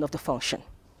instantiation of the function.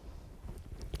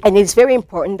 And it's very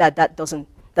important that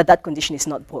that condition is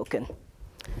not broken.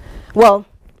 Well,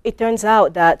 it turns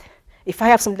out that if I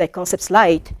have something like concepts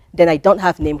light, then I don't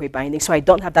have name rebinding, so I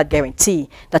don't have that guarantee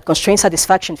that constraint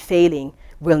satisfaction failing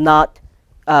will not,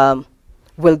 I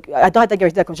don't have that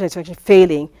guarantee that constraint satisfaction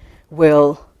failing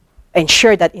will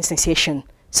ensure that instantiation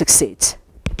succeeds.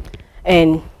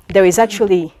 And there is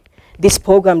actually this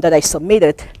program that I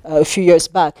submitted a few years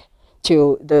back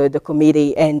to the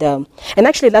committee. And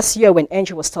actually last year when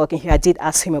Andrew was talking here, I did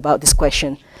ask him about this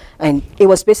question. And it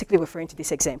was basically referring to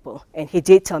this example. And he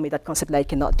did tell me that ConceptClang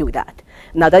cannot do that.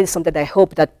 Now that is something that I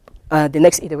hope that the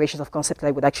next iterations of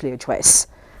ConceptClang would actually address.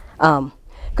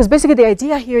 Because basically the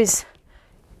idea here is,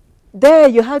 there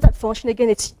you have that function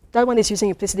again. That one is using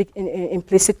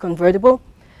implicit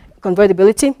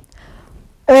convertibility.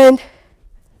 And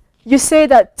you say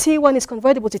that T1 is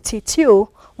convertible to T2,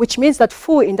 which means that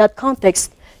foo in that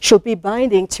context should be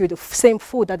binding to the same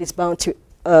foo that is bound to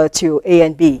A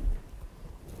and B.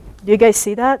 Do you guys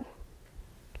see that?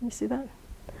 Can you see that?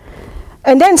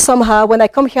 And then somehow, when I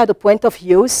come here at the point of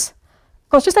use,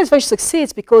 constraint satisfaction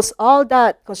succeeds because all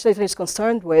that constraint satisfaction is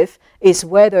concerned with is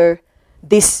whether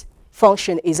this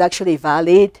function is actually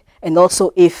valid, and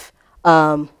also if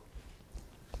B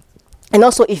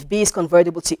is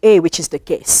convertible to A, which is the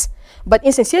case. But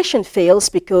instantiation fails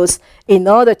because in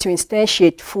order to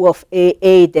instantiate foo of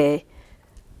A there,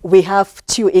 we have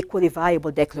two equally viable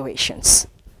declarations.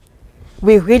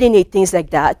 We really need things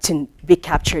like that to be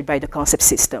captured by the concept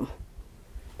system.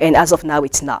 And as of now,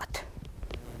 it's not.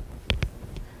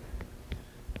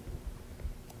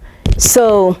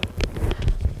 So,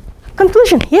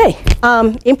 conclusion, yay.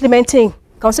 Implementing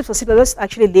concepts for C++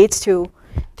 actually leads to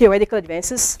theoretical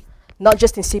advances, not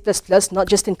just in C++, not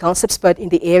just in concepts, but in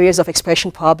the areas of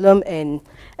expression problem and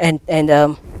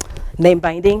name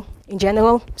binding in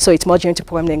general. So it's more general to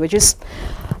program languages.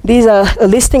 These are a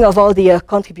listing of all the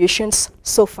contributions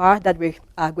so far that we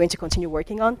are going to continue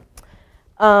working on.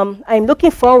 I'm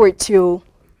looking forward to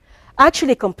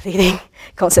actually completing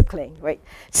ConceptClang, right?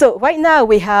 So right now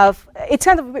we have,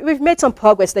 we've made some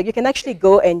progress that you can actually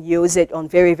go and use it on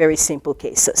very, very simple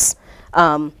cases.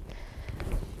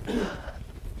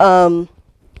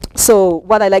 So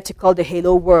what I like to call the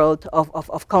Halo world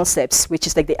of concepts, which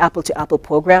is like the apple-to-apple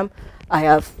program, I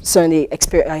have certainly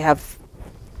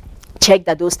checked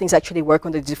that those things actually work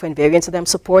on the different variants that I'm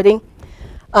supporting.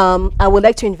 I would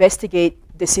like to investigate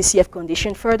the CCF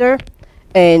condition further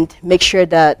and make sure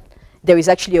that there is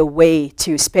actually a way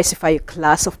to specify a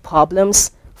class of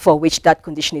problems for which that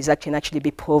condition is can actually be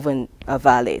proven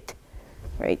valid,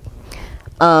 right?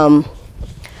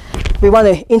 We want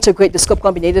to integrate the scope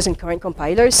combinators in current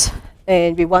compilers,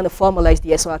 and we want to formalize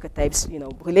the SO archetypes,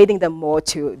 relating them more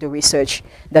to the research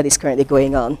that is currently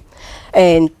going on,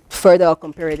 and further our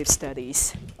comparative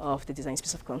studies of the design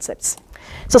space of concepts.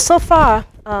 So far,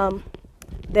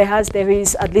 there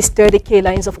is at least 30K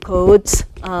lines of codes.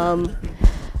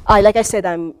 Like I said,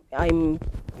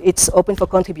 it's open for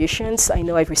contributions. I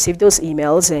know I've received those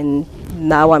emails, and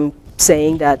now I'm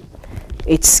saying that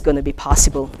it's going to be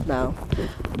possible now.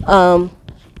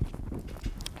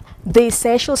 The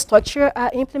essential structure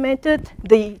are implemented.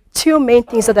 The two main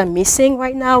things that are missing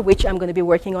right now, which I'm going to be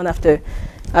working on after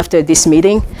this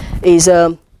meeting, is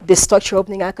the structure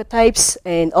opening archetypes,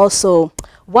 and also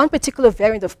one particular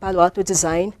variant of Palo Alto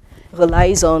design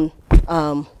relies on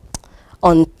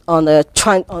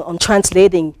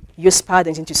translating use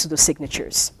patterns into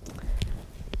pseudo-signatures.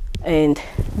 And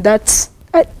that's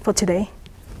it for today.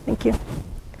 Thank you.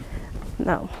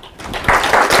 Now.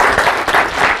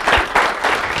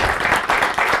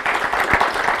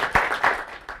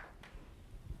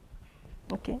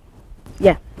 Okay.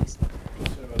 Yeah. Question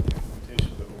about the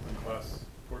implementation of the open class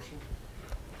portion.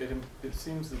 It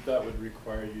seems that would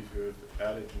require you to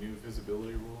have added new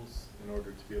visibility rules in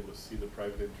order to be able to see the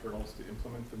private internals to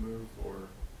implement the move, or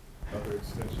other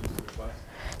extensions to the class.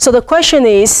 So the question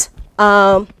is,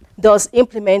 does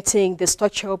implementing the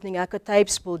structure opening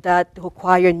archetypes, will that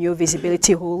require new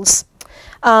visibility rules?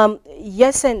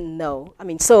 Yes and no. I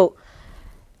mean, so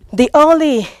the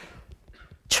only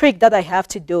trick that I have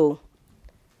to do,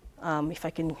 if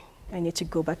I need to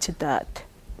go back to that.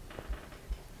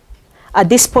 At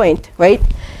this point, right?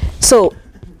 So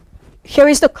here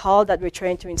is the call that we're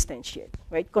trying to instantiate,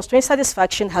 right? Constraint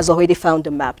satisfaction has already found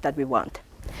the map that we want.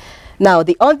 Now,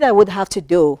 the only thing I would have to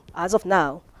do, as of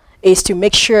now, is to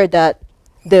make sure that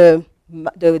the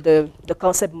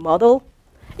concept model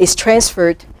is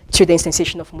transferred to the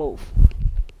instantiation of move.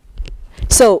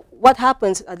 So what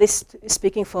happens, at least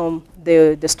speaking from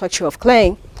the structure of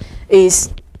Clang,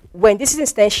 is when this is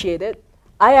instantiated,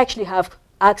 I actually have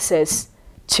access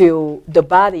to the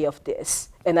body of this,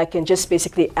 and I can just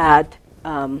basically add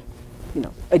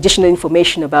additional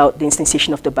information about the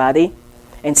instantiation of the body,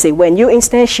 and say, when you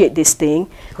instantiate this thing,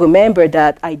 remember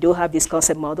that I do have these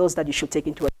concept models that you should take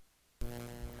into account.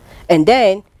 And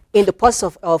then, in the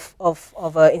process of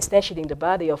instantiating the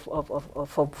body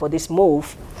for this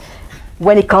move,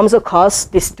 when it comes across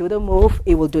this pseudo move,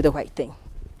 it will do the right thing.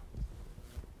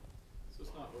 So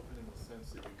it's not open in the sense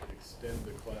that you could extend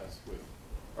the class with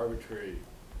arbitrary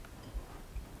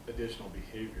additional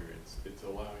behavior. It's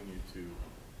allowing you to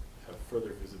have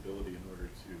further visibility in order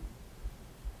to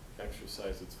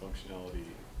exercise its functionality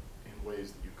in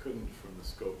ways that you couldn't from the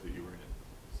scope that you were in.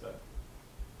 Is that a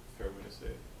fair way to say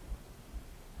it?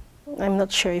 I'm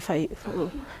not sure if yeah. I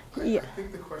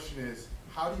think the question is,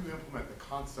 how do you implement the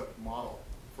concept model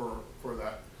for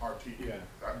that RT,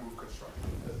 that move construction.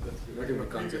 Like in the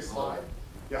previous slide.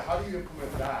 Yeah, how do you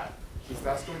implement that? Because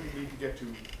that's going to need to get to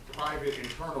private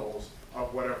internals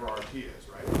of whatever RT is,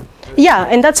 right? Yeah,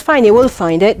 and that's fine. You will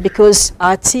find it because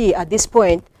RT at this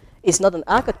point is not an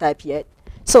archetype yet.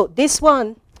 So this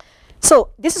one, so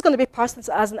this is going to be parsed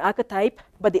as an archetype,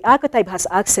 but the archetype has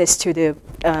access to the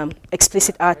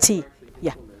explicit RT.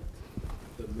 Yeah.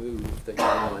 The move that you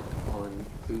want on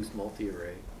boost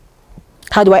multi-array.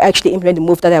 How do I actually implement the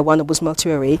move that I want on boost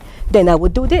multi-array? Then I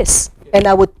would do this, and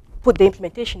I would put the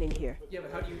implementation in here. Yeah,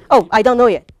 but how do you? Oh, I don't know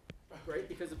yet. Right,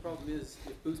 because the problem is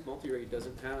if boost multi-array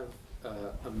doesn't have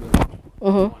a move,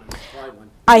 you want to apply one.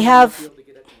 I you have. won't be able to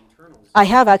get at the internals. I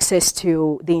have access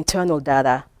to the internal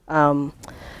data.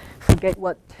 Forget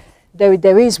what,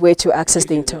 there is way to access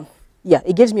the internal. Yeah,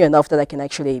 it gives me enough that I can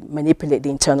actually manipulate the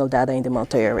internal data in the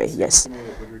multi-array, yes. It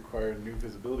would require new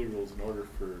visibility rules in order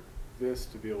for this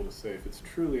to be able to say if it's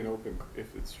truly open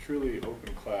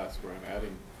class where I'm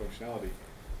adding functionality.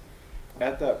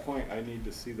 At that point, I need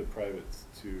to see the privates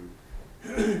to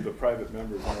the private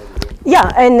members in order to.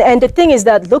 Yeah, and the thing is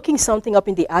that looking something up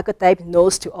in the archetype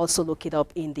knows to also look it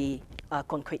up in the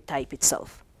concrete type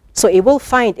itself. So it will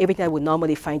find everything I would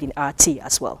normally find in RT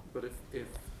as well. But if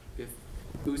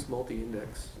boost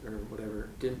multi-index or whatever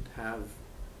didn't have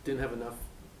enough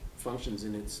functions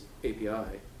in its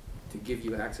API to give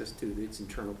you access to its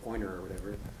internal pointer or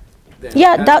whatever, then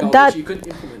Yeah, that you couldn't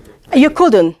implement it. you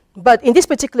couldn't, but in this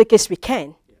particular case we can.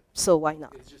 Yeah. So why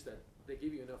not? It's just that they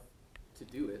give you enough to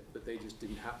do it, but they just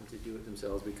didn't happen to do it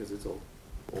themselves because it's old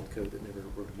code that never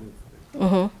wrote a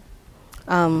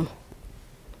move.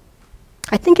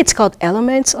 I think it's called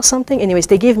elements or something. Anyways,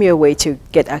 they give me a way to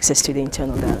get access to the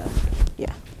internal data.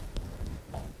 Yeah.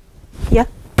 Yeah.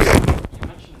 You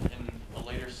mentioned in a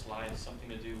later slide something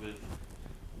to do with,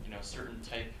 certain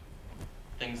type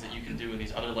things that you can do in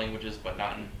these other languages, but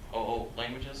not in OO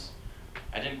languages.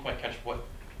 I didn't quite catch what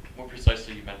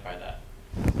precisely you meant by that.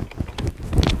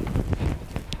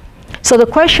 So the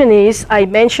question is, I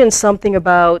mentioned something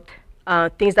about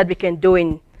things that we can do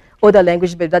in other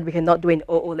languages, but that we cannot do in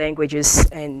OO languages,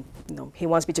 and he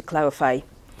wants me to clarify.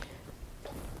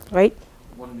 Right?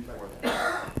 One before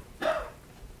that.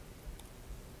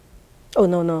 Oh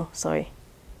no, sorry.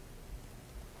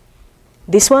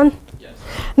 This one? Yes.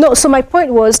 No, so my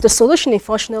point was the solution in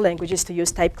functional languages is to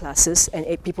use type classes, and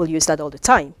people use that all the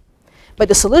time. But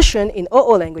the solution in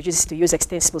OO languages is to use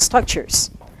extensible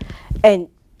structures. And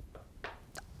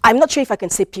I'm not sure if I can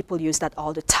say people use that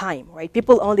all the time, right?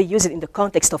 People only use it in the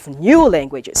context of new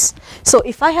languages. So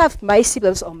if I have my C++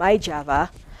 or my Java,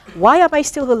 why am I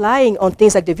still relying on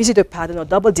things like the visitor pattern or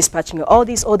double dispatching or all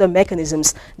these other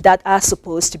mechanisms that are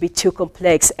supposed to be too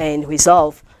complex and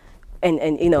resolve, and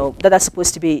that are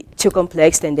supposed to be too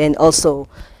complex, and then also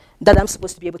that I'm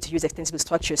supposed to be able to use extensible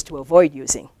structures to avoid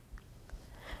using?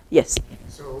 Yes?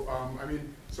 So,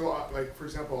 like, for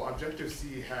example,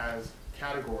 Objective-C has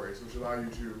categories which allow you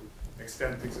to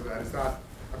extend things of that. Is that,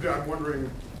 I'm wondering,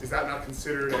 is that not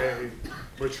considered a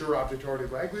mature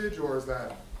object-oriented language, or is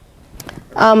that,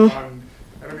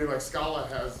 like Scala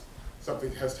has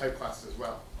type classes as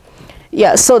well.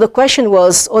 Yeah, so the question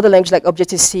was, other languages like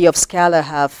Objective-C of Scala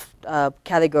have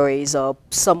categories or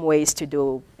some ways to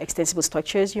do extensible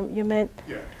structures, you meant?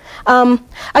 Yeah.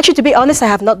 Actually, to be honest, I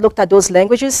have not looked at those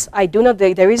languages. I do know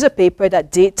that there is a paper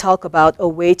that did talk about a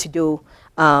way to do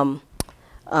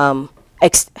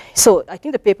so I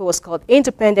think the paper was called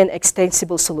Independent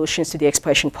Extensible Solutions to the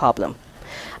Expression Problem.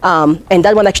 And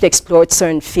that one actually explored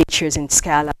certain features in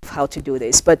Scala of how to do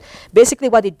this. But basically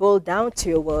what it boiled down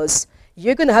to was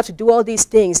you're going to have to do all these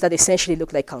things that essentially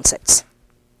look like concepts.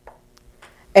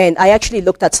 And I actually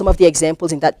looked at some of the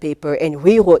examples in that paper and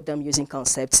rewrote them using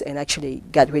concepts and actually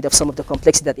got rid of some of the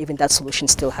complexity that even that solution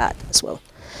still had as well.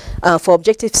 For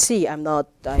Objective-C, I'm not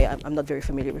very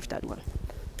familiar with that one.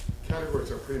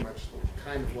 Categories are pretty much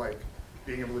kind of like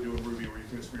being able to do in Ruby, where you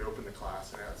can just reopen the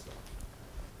class and add stuff.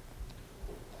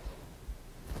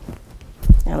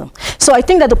 So I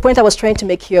think that the point I was trying to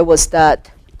make here was that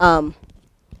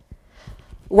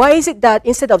why is it that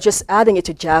instead of just adding it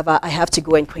to Java, I have to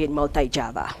go and create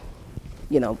multi-Java?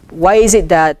 Why is it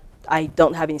that I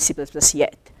don't have any C++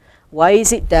 yet? Why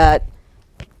is it that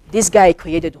this guy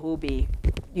created Ruby,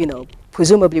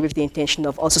 presumably with the intention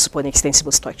of also supporting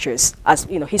extensible structures? As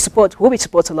Ruby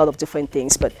supports a lot of different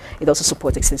things, but it also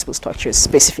supports extensible structures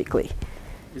specifically.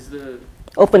 Is the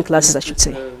open classes, I should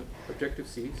say. The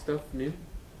Objective-C stuff new?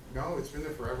 No, it's been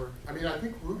there forever. I mean, I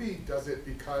think Ruby does it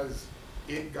because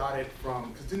it got it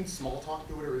from, because didn't Smalltalk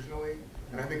do it originally?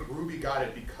 And I think Ruby got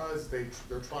it because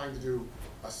they're trying to do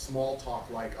a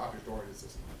Smalltalk-like object-oriented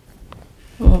system.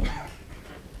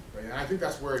 And I think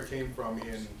that's where it came from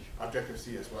in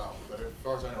Objective-C as well. But as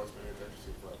far as I know, it's been in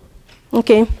Objective-C forever.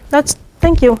 Okay,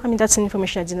 thank you. I mean, that's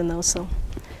information I didn't know, so.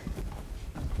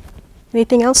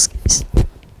 Anything else?